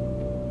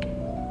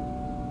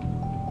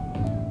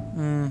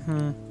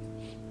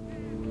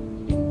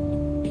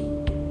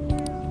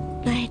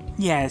 But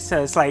Yeah,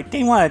 so it's like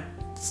they want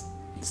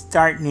to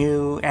start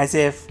new as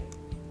if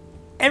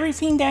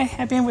everything that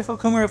happened with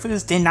Okumura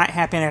Foods did not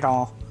happen at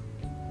all.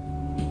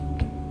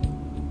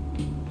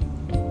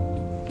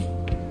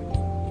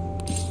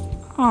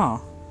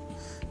 Oh.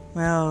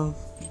 Well,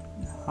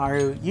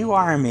 Haru, you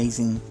are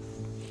amazing.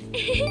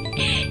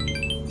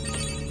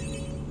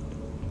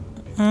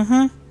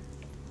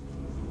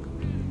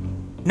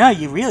 No,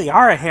 you really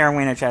are a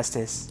heroine of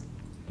justice.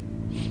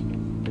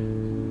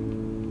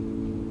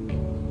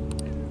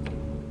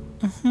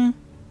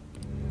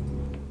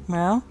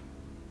 Well,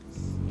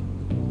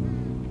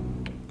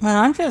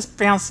 I'm just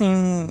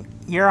bouncing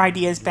your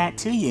ideas back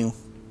to you.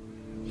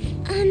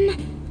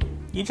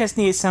 You just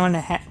needed someone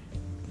to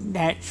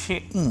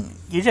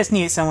you just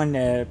needed someone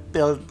to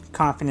build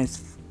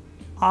confidence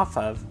off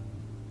of,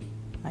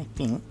 I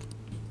think.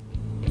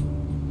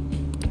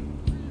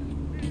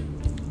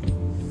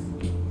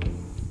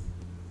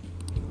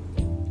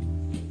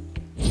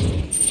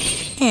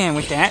 And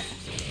with that,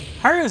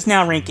 Haru is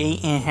now rank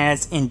 8 and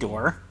has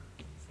Endure.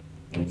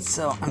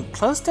 So I'm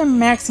close to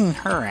maxing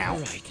her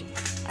out.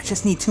 I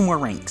just need 2 more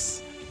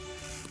ranks.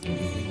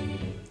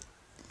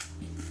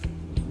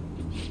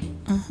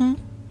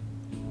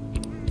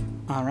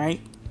 Alright.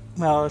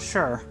 Well,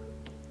 sure.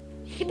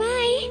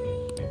 goodbye.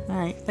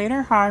 Alright,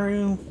 later,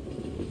 Haru.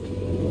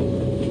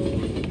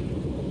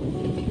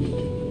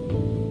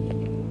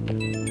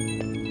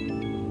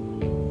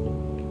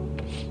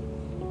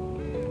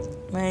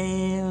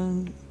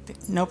 Well,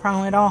 no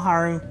problem at all,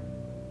 Haru.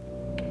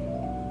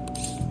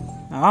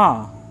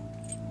 Oh.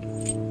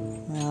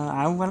 Well,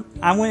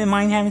 I wouldn't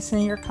mind having some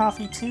of your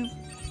coffee, too.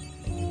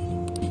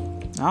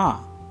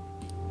 Oh.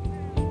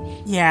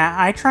 Yeah,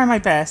 I try my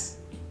best.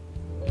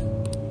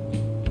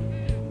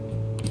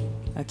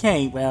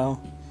 Okay,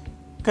 well,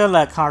 good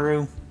luck,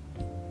 Haru.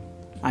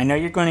 I know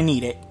you're going to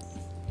need it.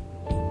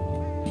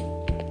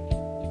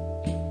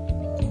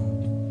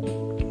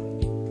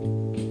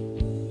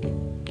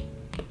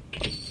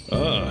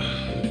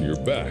 Ah, you're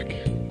back.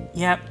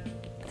 Yep.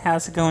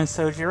 How's it going,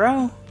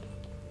 Sojiro?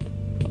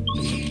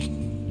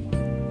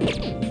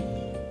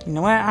 You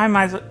know what? I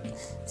might as well...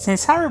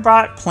 Since Haru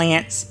brought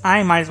plants,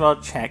 I might as well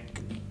check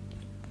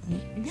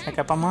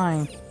up on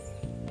mine.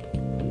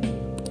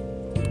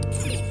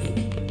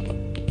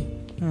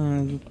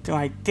 Do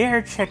I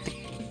dare check the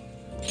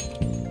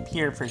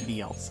pier for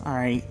deals?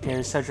 Alright,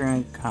 there's Sojiro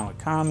and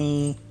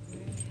Kawakami.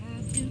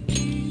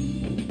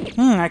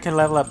 I can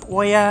level up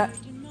Oya.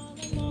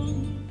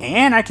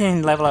 And I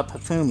can level up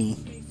Hifumi.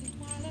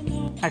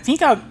 I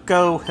think I'll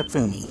go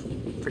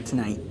Hifumi for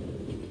tonight.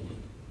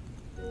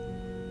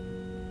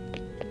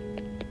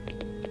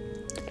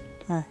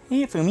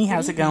 Hey Hifumi,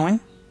 how's it going?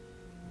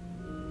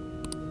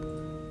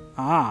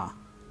 Ah.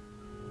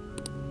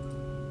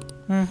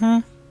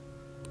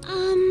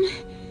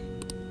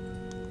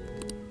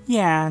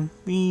 Yeah,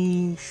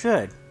 we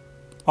should.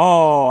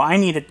 Oh, I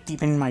need to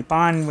deepen my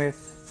bond with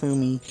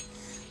Fumi.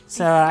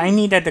 So I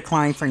need to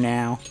decline for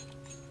now.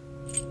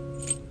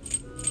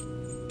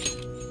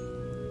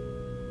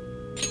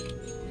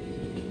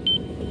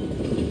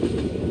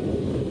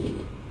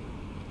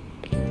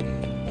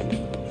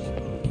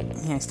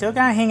 Yeah, still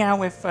gotta hang out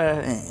with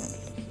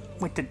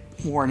the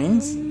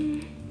wardens.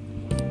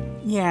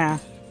 Yeah.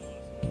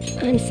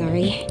 I'm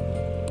sorry.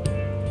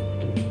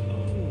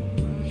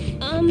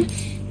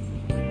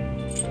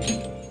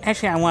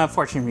 Actually, I want a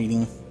fortune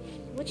reading.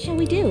 What shall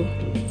we do?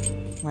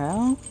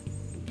 Well...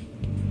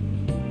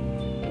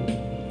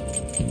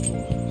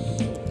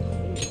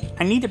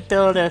 I need to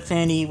build an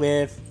affinity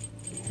with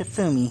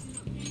Hifumi.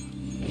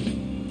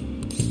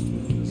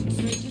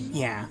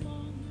 Yeah.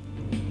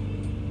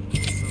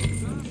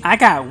 I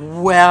got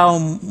well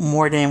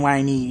more than what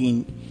I need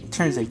in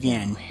terms of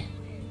yen.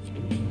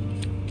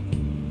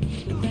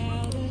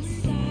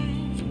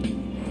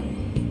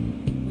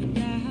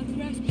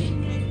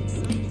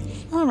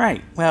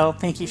 Alright, well,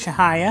 thank you,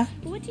 Shihaya.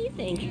 What do you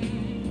think?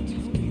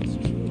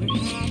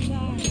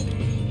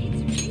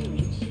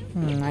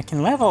 I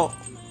can level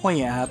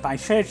Oya up. I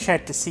should have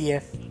checked to see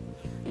if...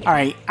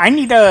 Alright, I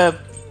need to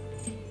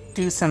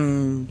do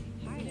some...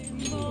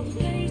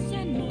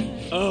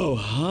 Oh,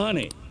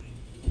 honey.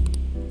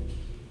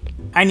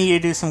 I need to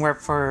do some work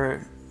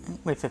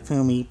with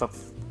Hifumi, but...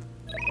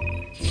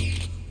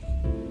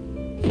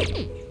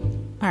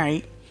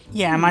 Alright.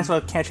 Yeah, I might as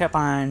well catch up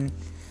on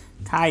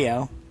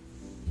Kaio.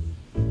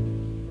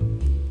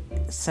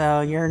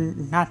 So, you're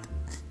not...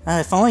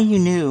 if only you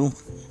knew.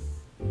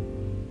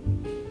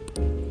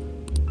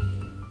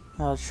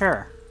 Well,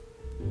 sure.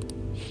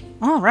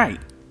 Alright.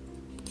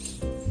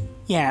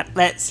 Yeah,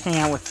 let's hang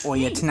out with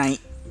Oya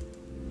tonight.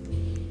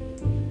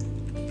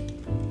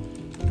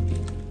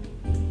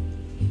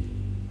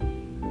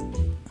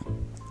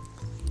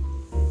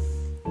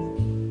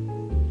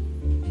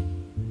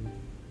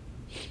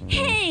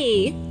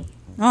 Hey!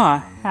 Oh,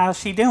 how's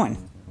she doing?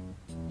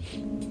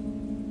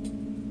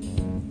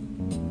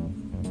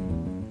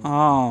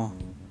 Oh.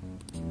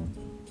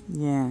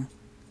 Yeah.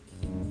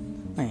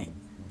 Wait.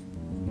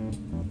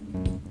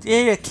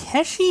 Did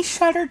Akeshi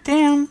shut her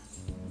down?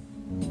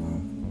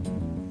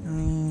 I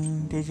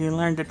mean, did you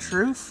learn the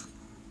truth?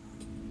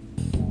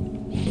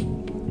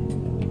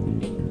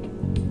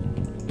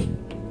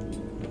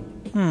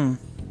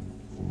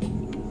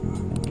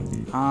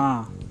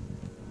 Ah.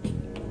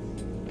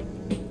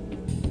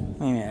 Wait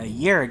a minute, a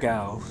year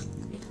ago.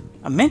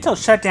 A mental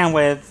shutdown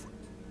would have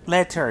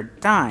led to her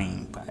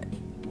dying, but...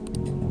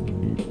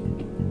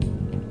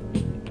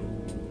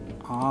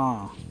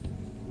 Oh.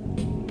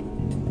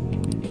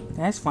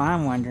 That's why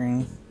I'm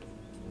wondering.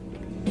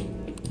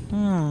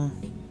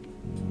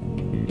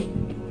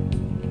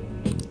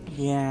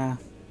 Yeah.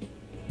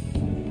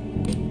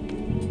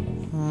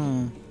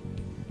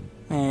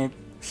 If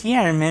she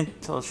had a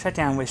mental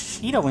shutdown with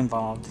Shido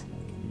involved.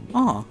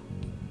 Oh.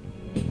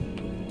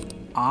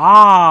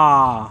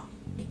 Ah.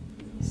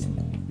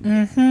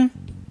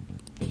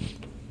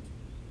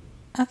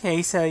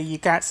 Okay, so you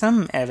got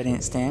some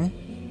evidence then.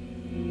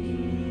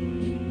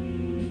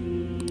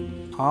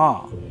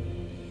 Oh.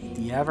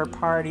 The other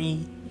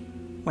party.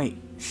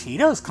 Wait,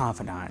 Shido's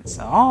confidants.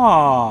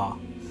 Oh.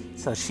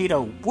 So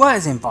Shido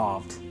was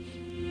involved.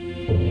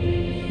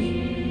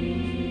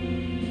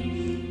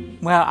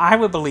 Well, I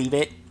would believe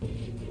it.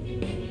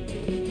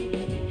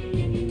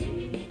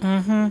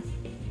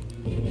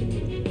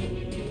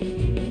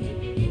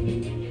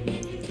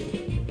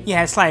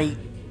 Yeah, it's like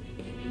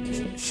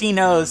she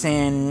knows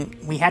and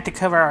we had to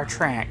cover our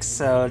tracks,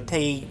 so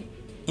they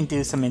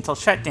induce a mental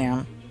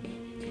shutdown.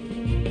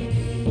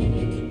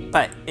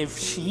 But if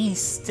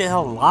she's still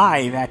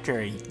alive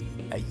after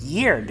a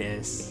year of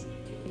this,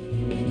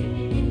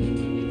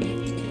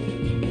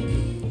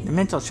 the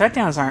mental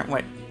shutdowns aren't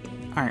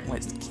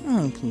what's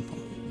killing people.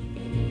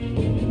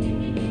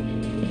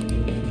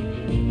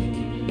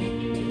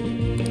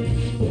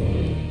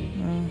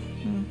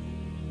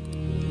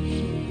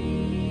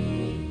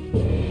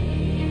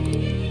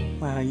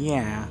 Well,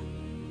 yeah.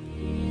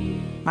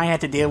 Might have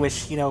to deal with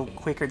Shido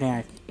quicker than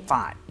I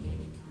thought.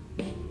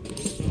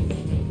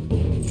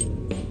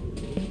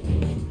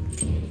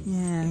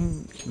 Yeah,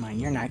 come on,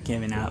 you're not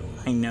giving up.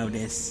 I know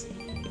this.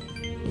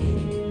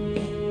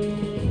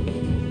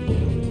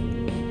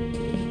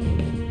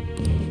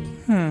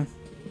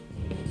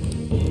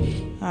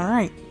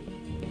 Alright.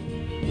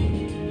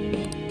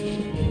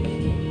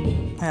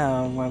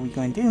 Well, what are we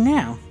going to do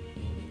now?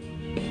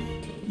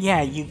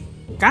 Yeah, you've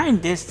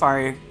gotten this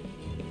far,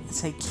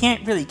 so you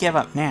can't really give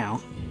up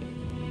now.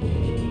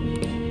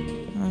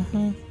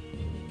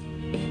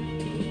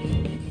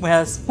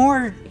 Well, it's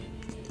more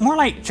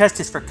like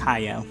justice for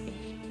Kaio.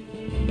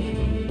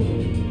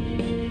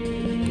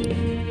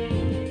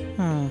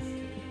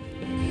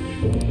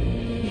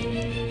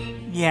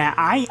 Yeah,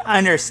 I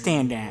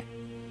understand that.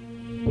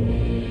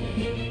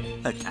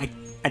 Look,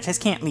 I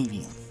just can't leave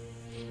you.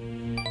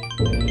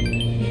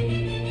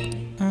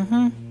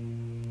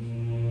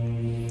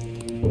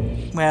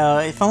 Well,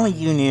 if only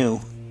you knew.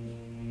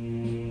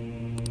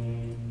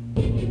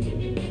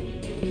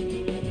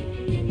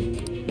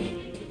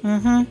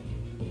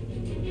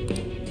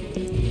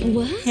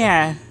 What?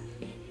 Yeah.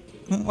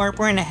 We're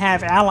going to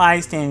have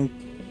allies than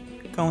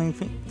going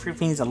through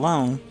things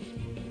alone.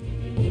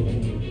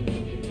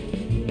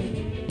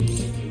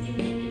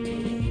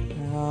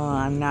 Oh,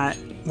 I'm not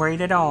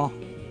worried at all.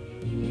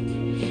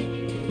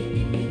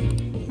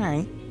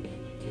 Alright.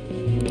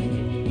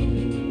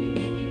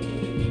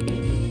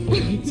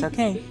 It's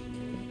okay.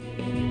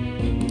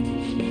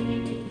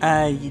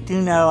 You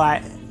do know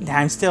that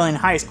I'm still in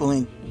high school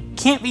and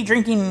can't be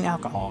drinking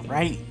alcohol,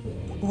 right?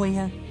 Oh,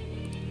 yeah.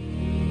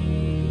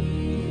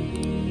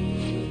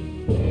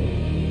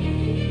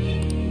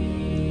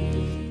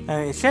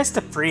 It's just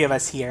the three of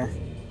us here.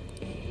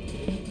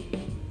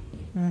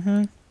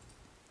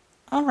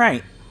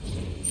 Alright.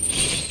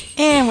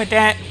 And with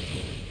that,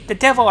 the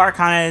Devil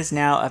Arcana is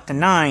now up to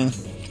 9.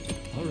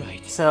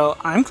 Alright. So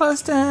I'm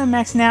close to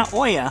maxing out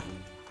Oya.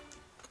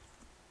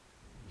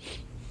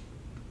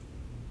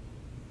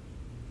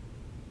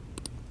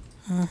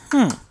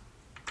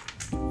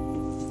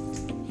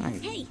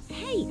 Right.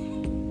 Hey!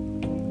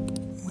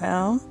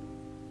 Well...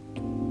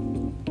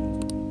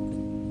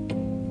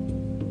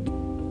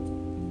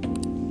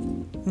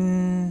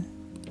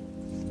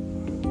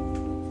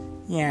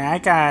 Yeah, I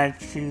gotta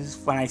choose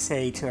what I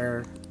say to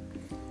her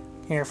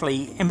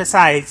carefully. And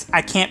besides,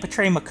 I can't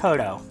betray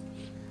Makoto.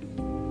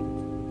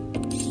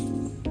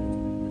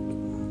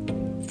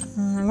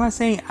 I want to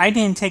say I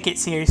didn't take it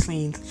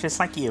seriously, just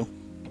like you.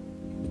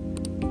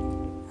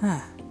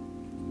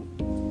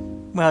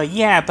 Well,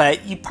 yeah,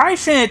 but you probably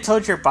shouldn't have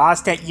told your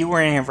boss that you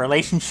were in a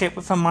relationship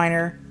with a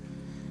minor.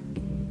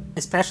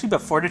 Especially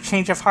before the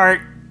change of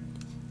heart.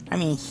 I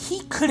mean,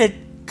 he could have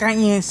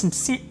gotten you in some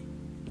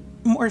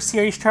more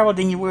serious trouble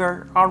than you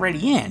were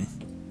already in.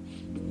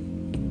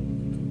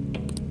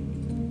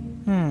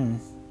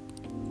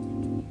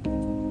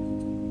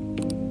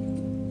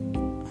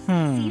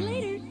 See you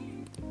later.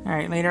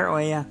 Alright, later,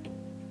 Oya.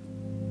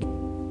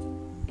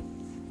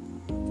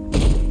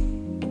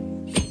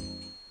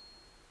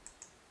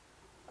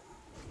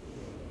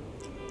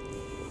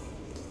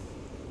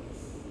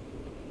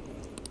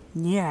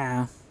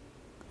 Yeah.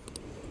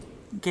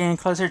 Getting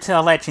closer to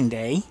Election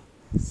Day.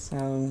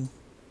 So...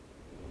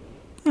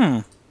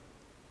 And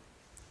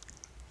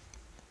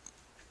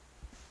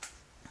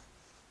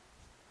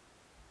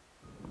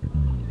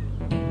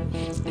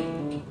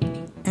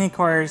of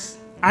course,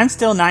 I'm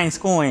still not in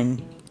school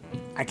and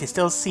I can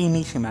still see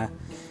Mishima.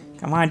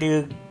 Come on,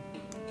 dude.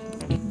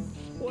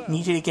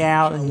 Need you to get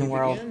out in the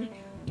world.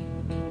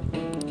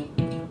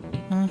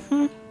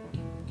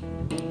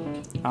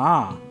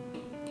 Ah.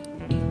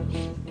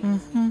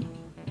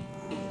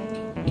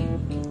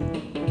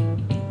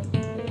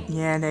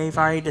 Yeah, they've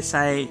already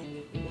decided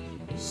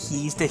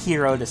he's the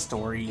hero of the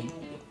story,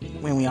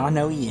 when we all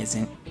know he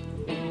isn't.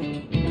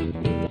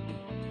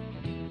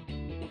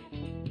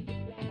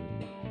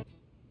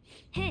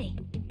 Hey.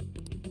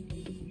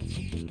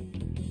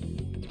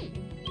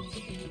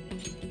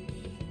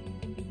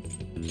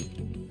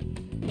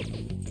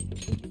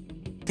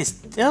 Can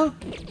still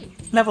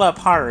level up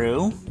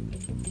Haru.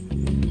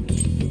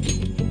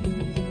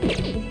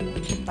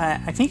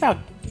 But I think I'll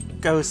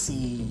go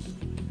see...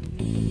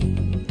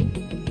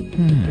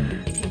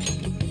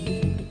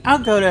 I'll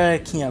go to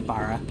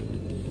Kihabara.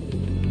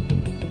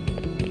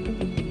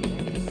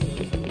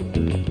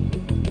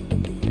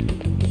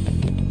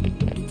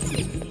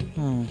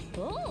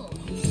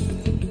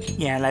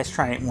 Yeah, let's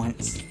try it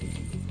once.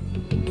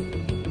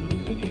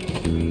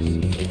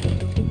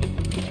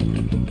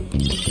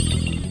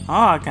 Oh,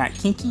 I got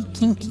Kinky.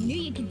 Knew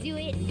you could do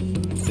it.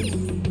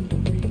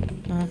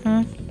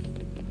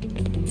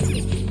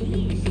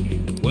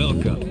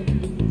 Welcome.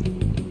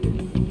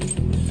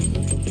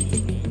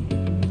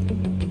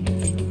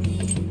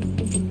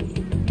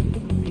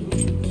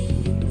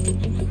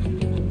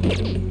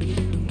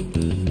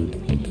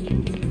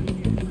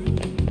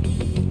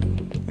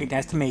 Wait,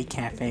 that's the maid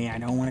cafe. I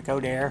don't want to go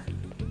there.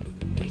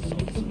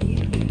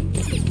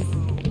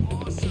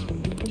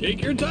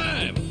 Take your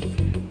time.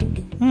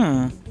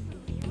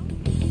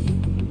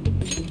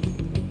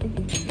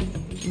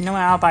 You know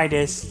what, I'll buy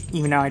this,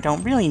 even though I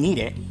don't really need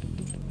it.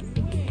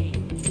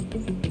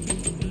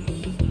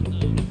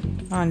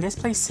 Oh, and this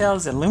place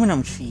sells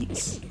aluminum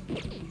sheets.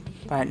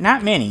 But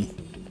not many.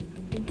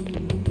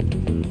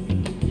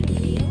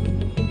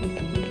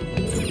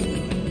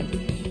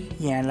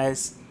 Yeah,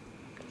 let's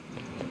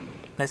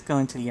go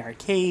into the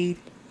arcade.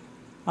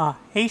 Oh,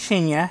 hey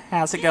Shinya,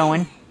 how's it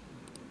going?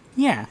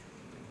 Yeah.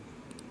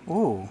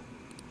 Ooh.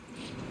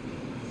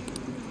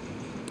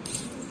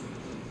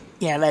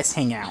 Yeah, let's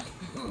hang out.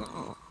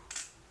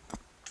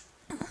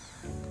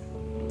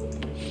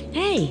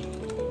 Hey.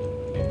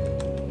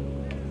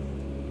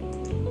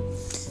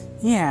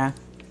 Yeah.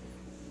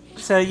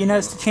 So you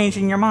noticed the change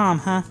in your mom,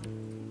 huh?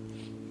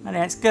 Well,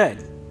 that's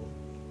good.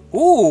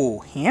 Ooh,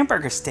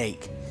 hamburger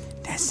steak.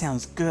 That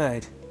sounds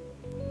good.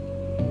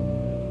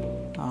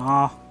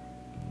 Aw.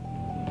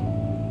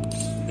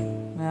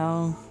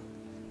 Well,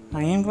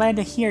 I am glad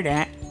to hear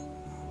that.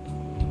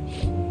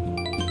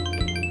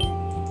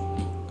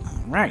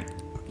 Alright.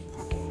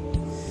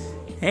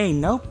 Hey,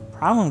 no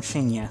problem,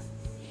 Shinya.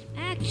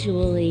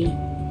 Actually...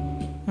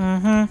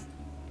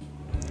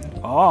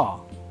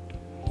 Oh.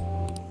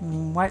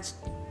 What's...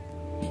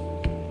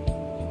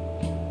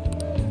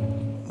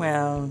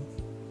 Well...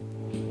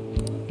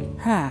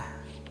 Huh.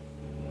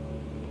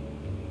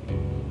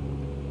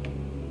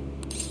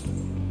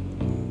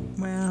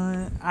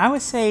 Well, I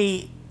would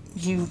say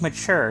you've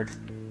matured.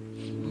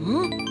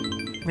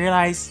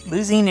 Realize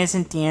losing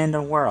isn't the end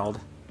of the world.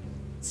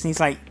 Seems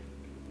like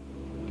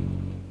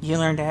you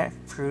learned that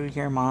through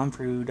your mom,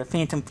 through the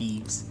Phantom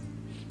Thieves.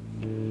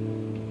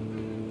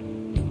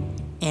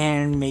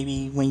 And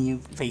maybe when you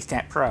face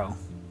that pro.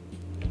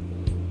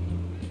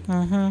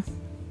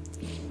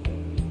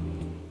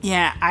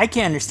 Yeah, I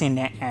can understand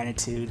that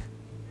attitude.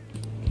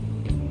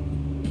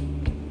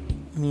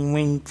 I mean,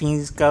 when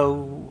things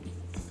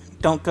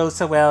don't go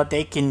so well,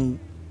 it can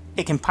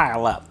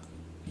pile up.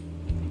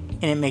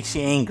 And it makes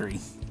you angry.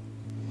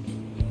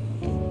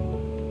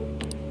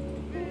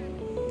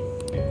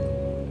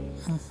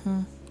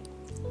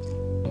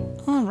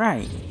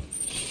 Alright.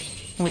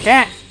 With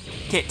that,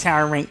 get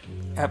tower rank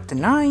up to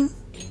 9.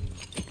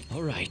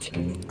 Alright.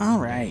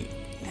 Alright.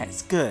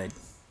 That's good.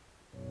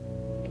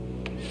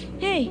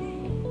 Hey.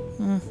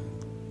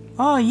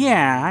 Oh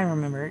yeah, I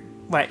remember.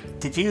 What,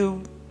 did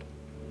you...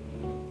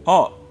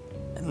 Oh,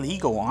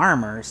 illegal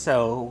armor,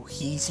 so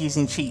he's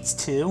using cheats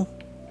too?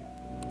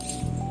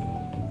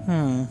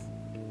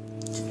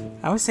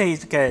 I would say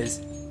it's because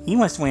he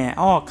wants to win at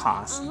all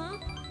costs.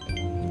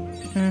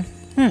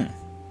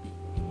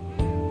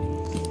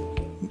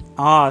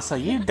 Oh, so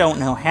you don't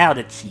know how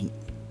to cheat.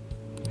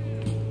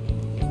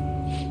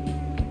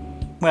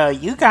 Well,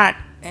 you got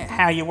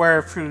how you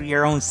were through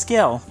your own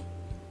skill.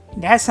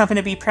 That's something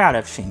to be proud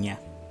of, Shinya.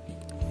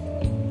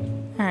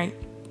 Alright.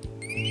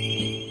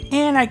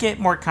 And I get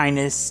more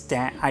kindness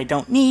that I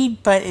don't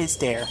need, but is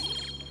there.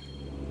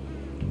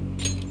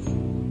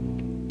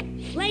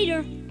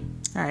 Later.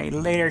 Alright,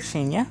 later,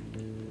 Shinya.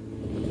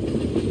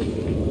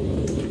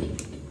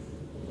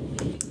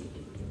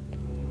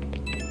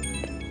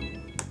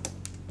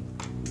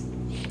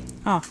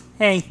 Oh,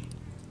 hey.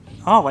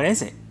 Oh, what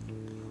is it?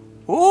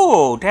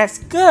 Ooh, that's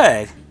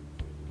good.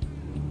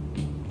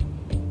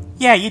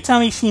 Yeah, you tell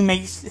me she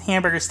makes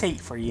hamburger steak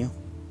for you.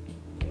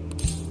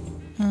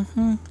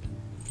 Mm-hmm.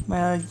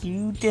 Well,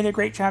 you did a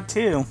great job,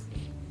 too.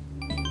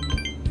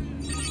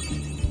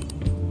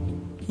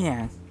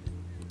 Yeah.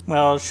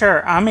 Well,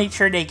 sure, I'll make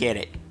sure they get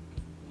it.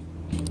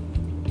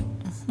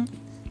 Mm-hmm.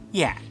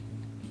 Yeah.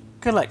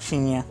 Good luck,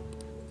 Shinya.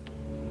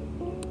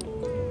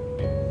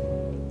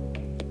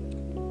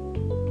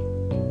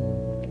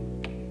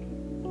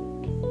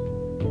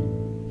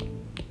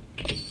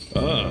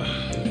 Ah,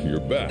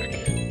 you're back.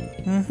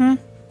 Mm-hmm.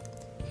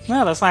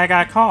 Well, looks like I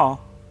got a call.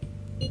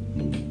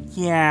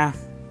 Yeah.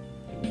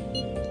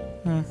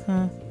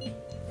 Mm-hmm.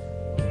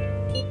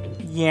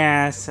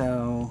 Yeah,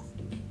 so...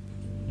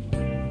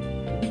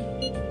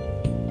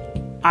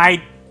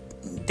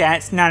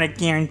 That's not a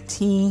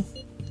guarantee.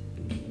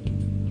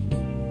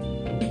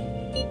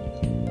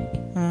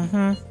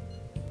 Mm-hmm.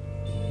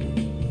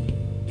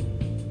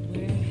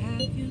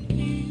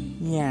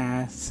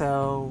 Yeah,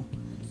 so...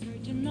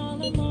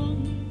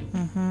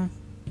 Mm-hmm.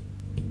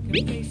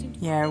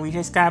 Yeah, we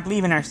just gotta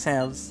believe in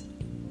ourselves.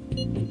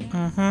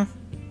 Mm-hmm.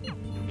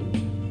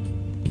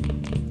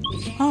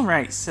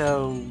 Alright,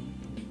 so...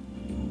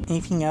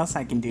 Anything else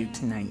I can do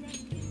tonight?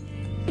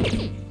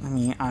 I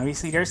mean,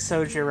 obviously there's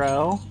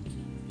Sojiro.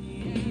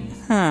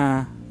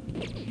 Huh.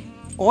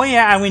 Oh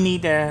yeah, I would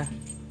need to...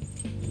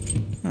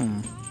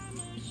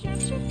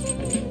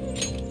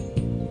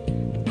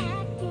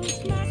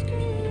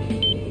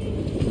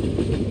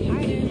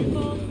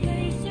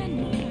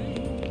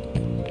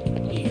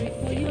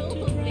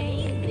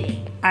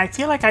 I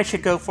feel like I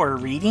should go for a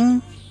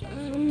reading.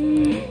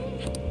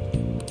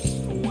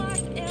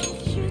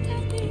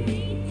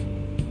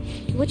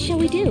 What shall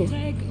we do?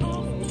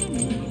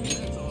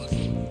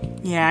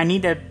 Yeah, I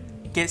need to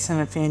get some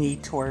affinity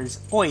towards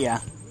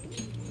Oya.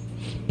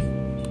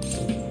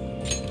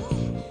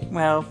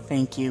 Well,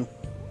 thank you.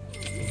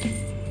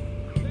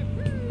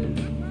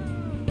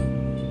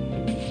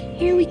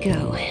 Here we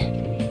go.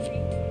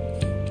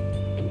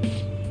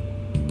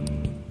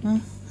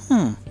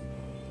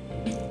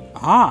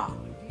 Ah.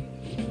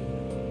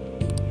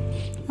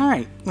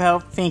 Alright, well,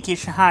 thank you,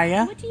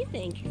 Shihaya. What do you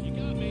think?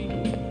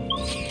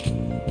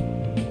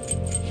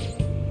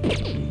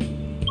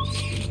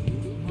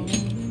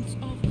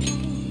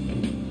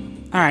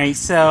 Alright,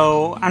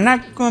 so I'm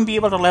not going to be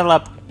able to level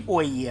up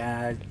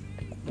Oya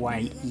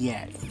quite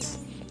yet.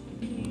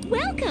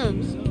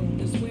 Welcome!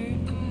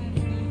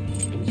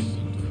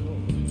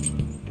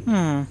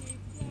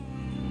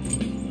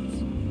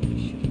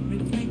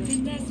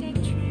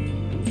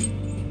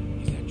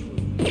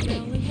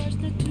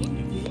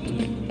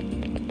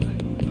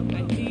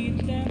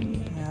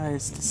 Well,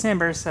 it's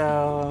December,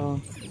 so...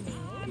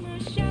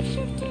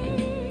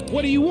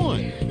 What do you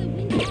want?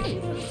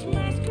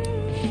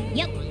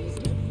 Yep.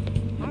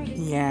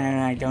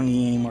 Yeah, I don't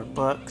need any more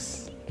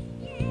books.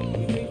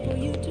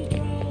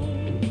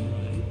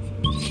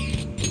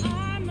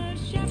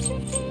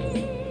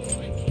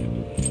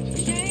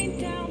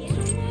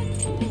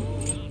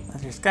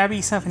 There's gotta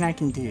be something I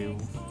can do.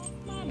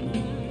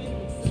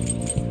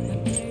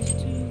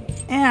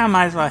 And I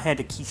might as well head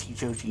to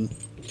Kishijoji.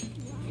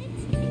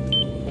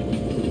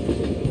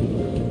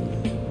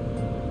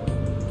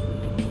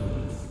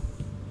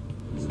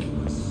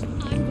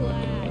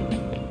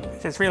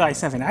 I just realized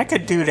something. I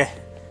could do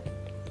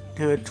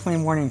a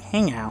twin morning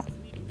hangout.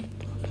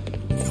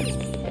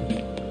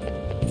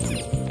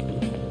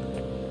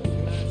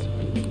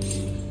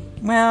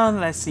 Well,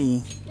 let's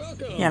see.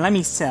 Yeah, let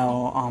me sell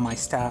all my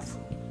stuff.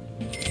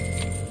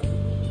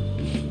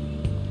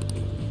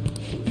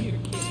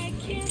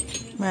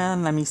 Well,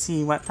 let me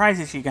see what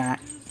prizes you got.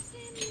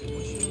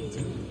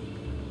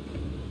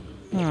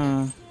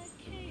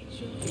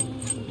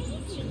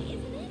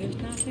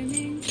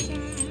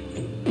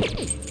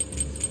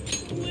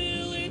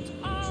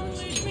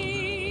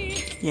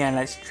 Yeah,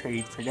 let's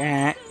trade for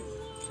that.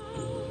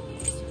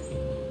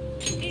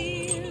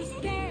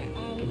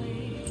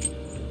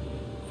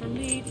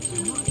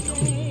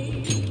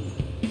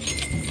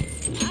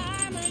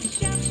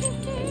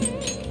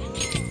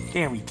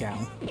 There we go.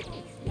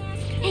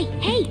 Hey,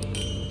 hey!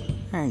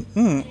 Alright,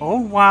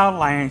 old wild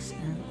lions,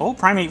 old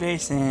primate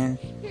basin.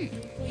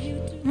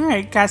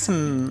 Alright, got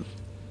some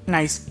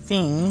nice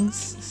things,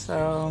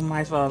 so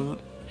might as well.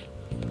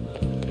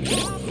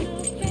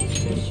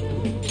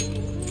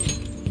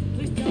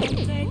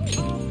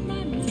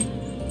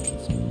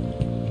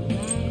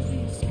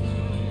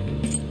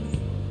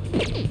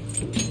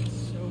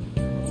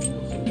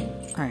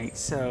 Alright,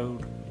 so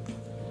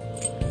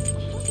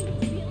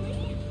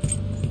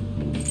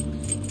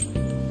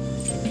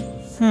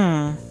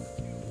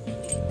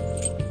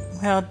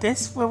Well,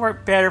 this will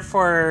work better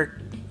for...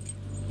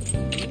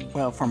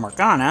 well, for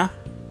Morgana.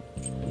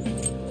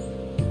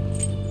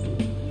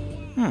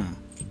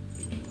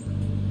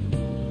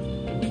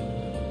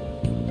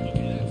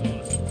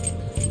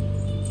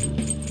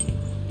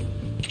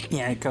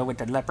 Yeah, I'd go with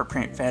the leopard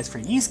print vest for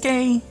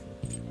Yusuke.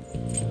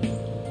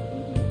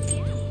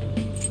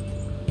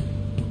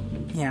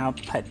 Yeah, I'll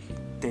put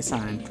this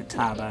on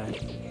Futaba.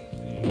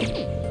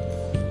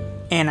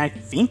 And I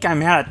think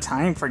I'm out of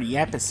time for the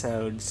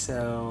episode,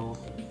 so...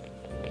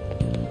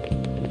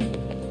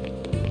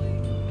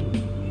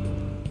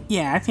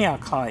 yeah, I think I'll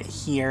call it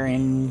here,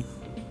 and...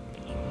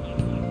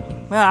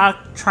 well,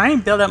 I'll try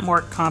and build up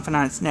more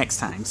confidants next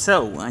time.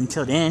 So,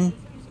 until then,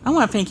 I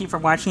want to thank you for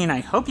watching, and I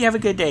hope you have a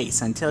good day.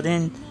 So until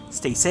then,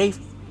 stay safe,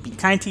 be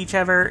kind to each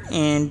other,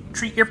 and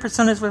treat your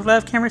personas with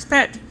love and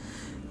respect.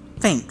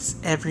 Thanks,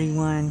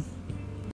 everyone.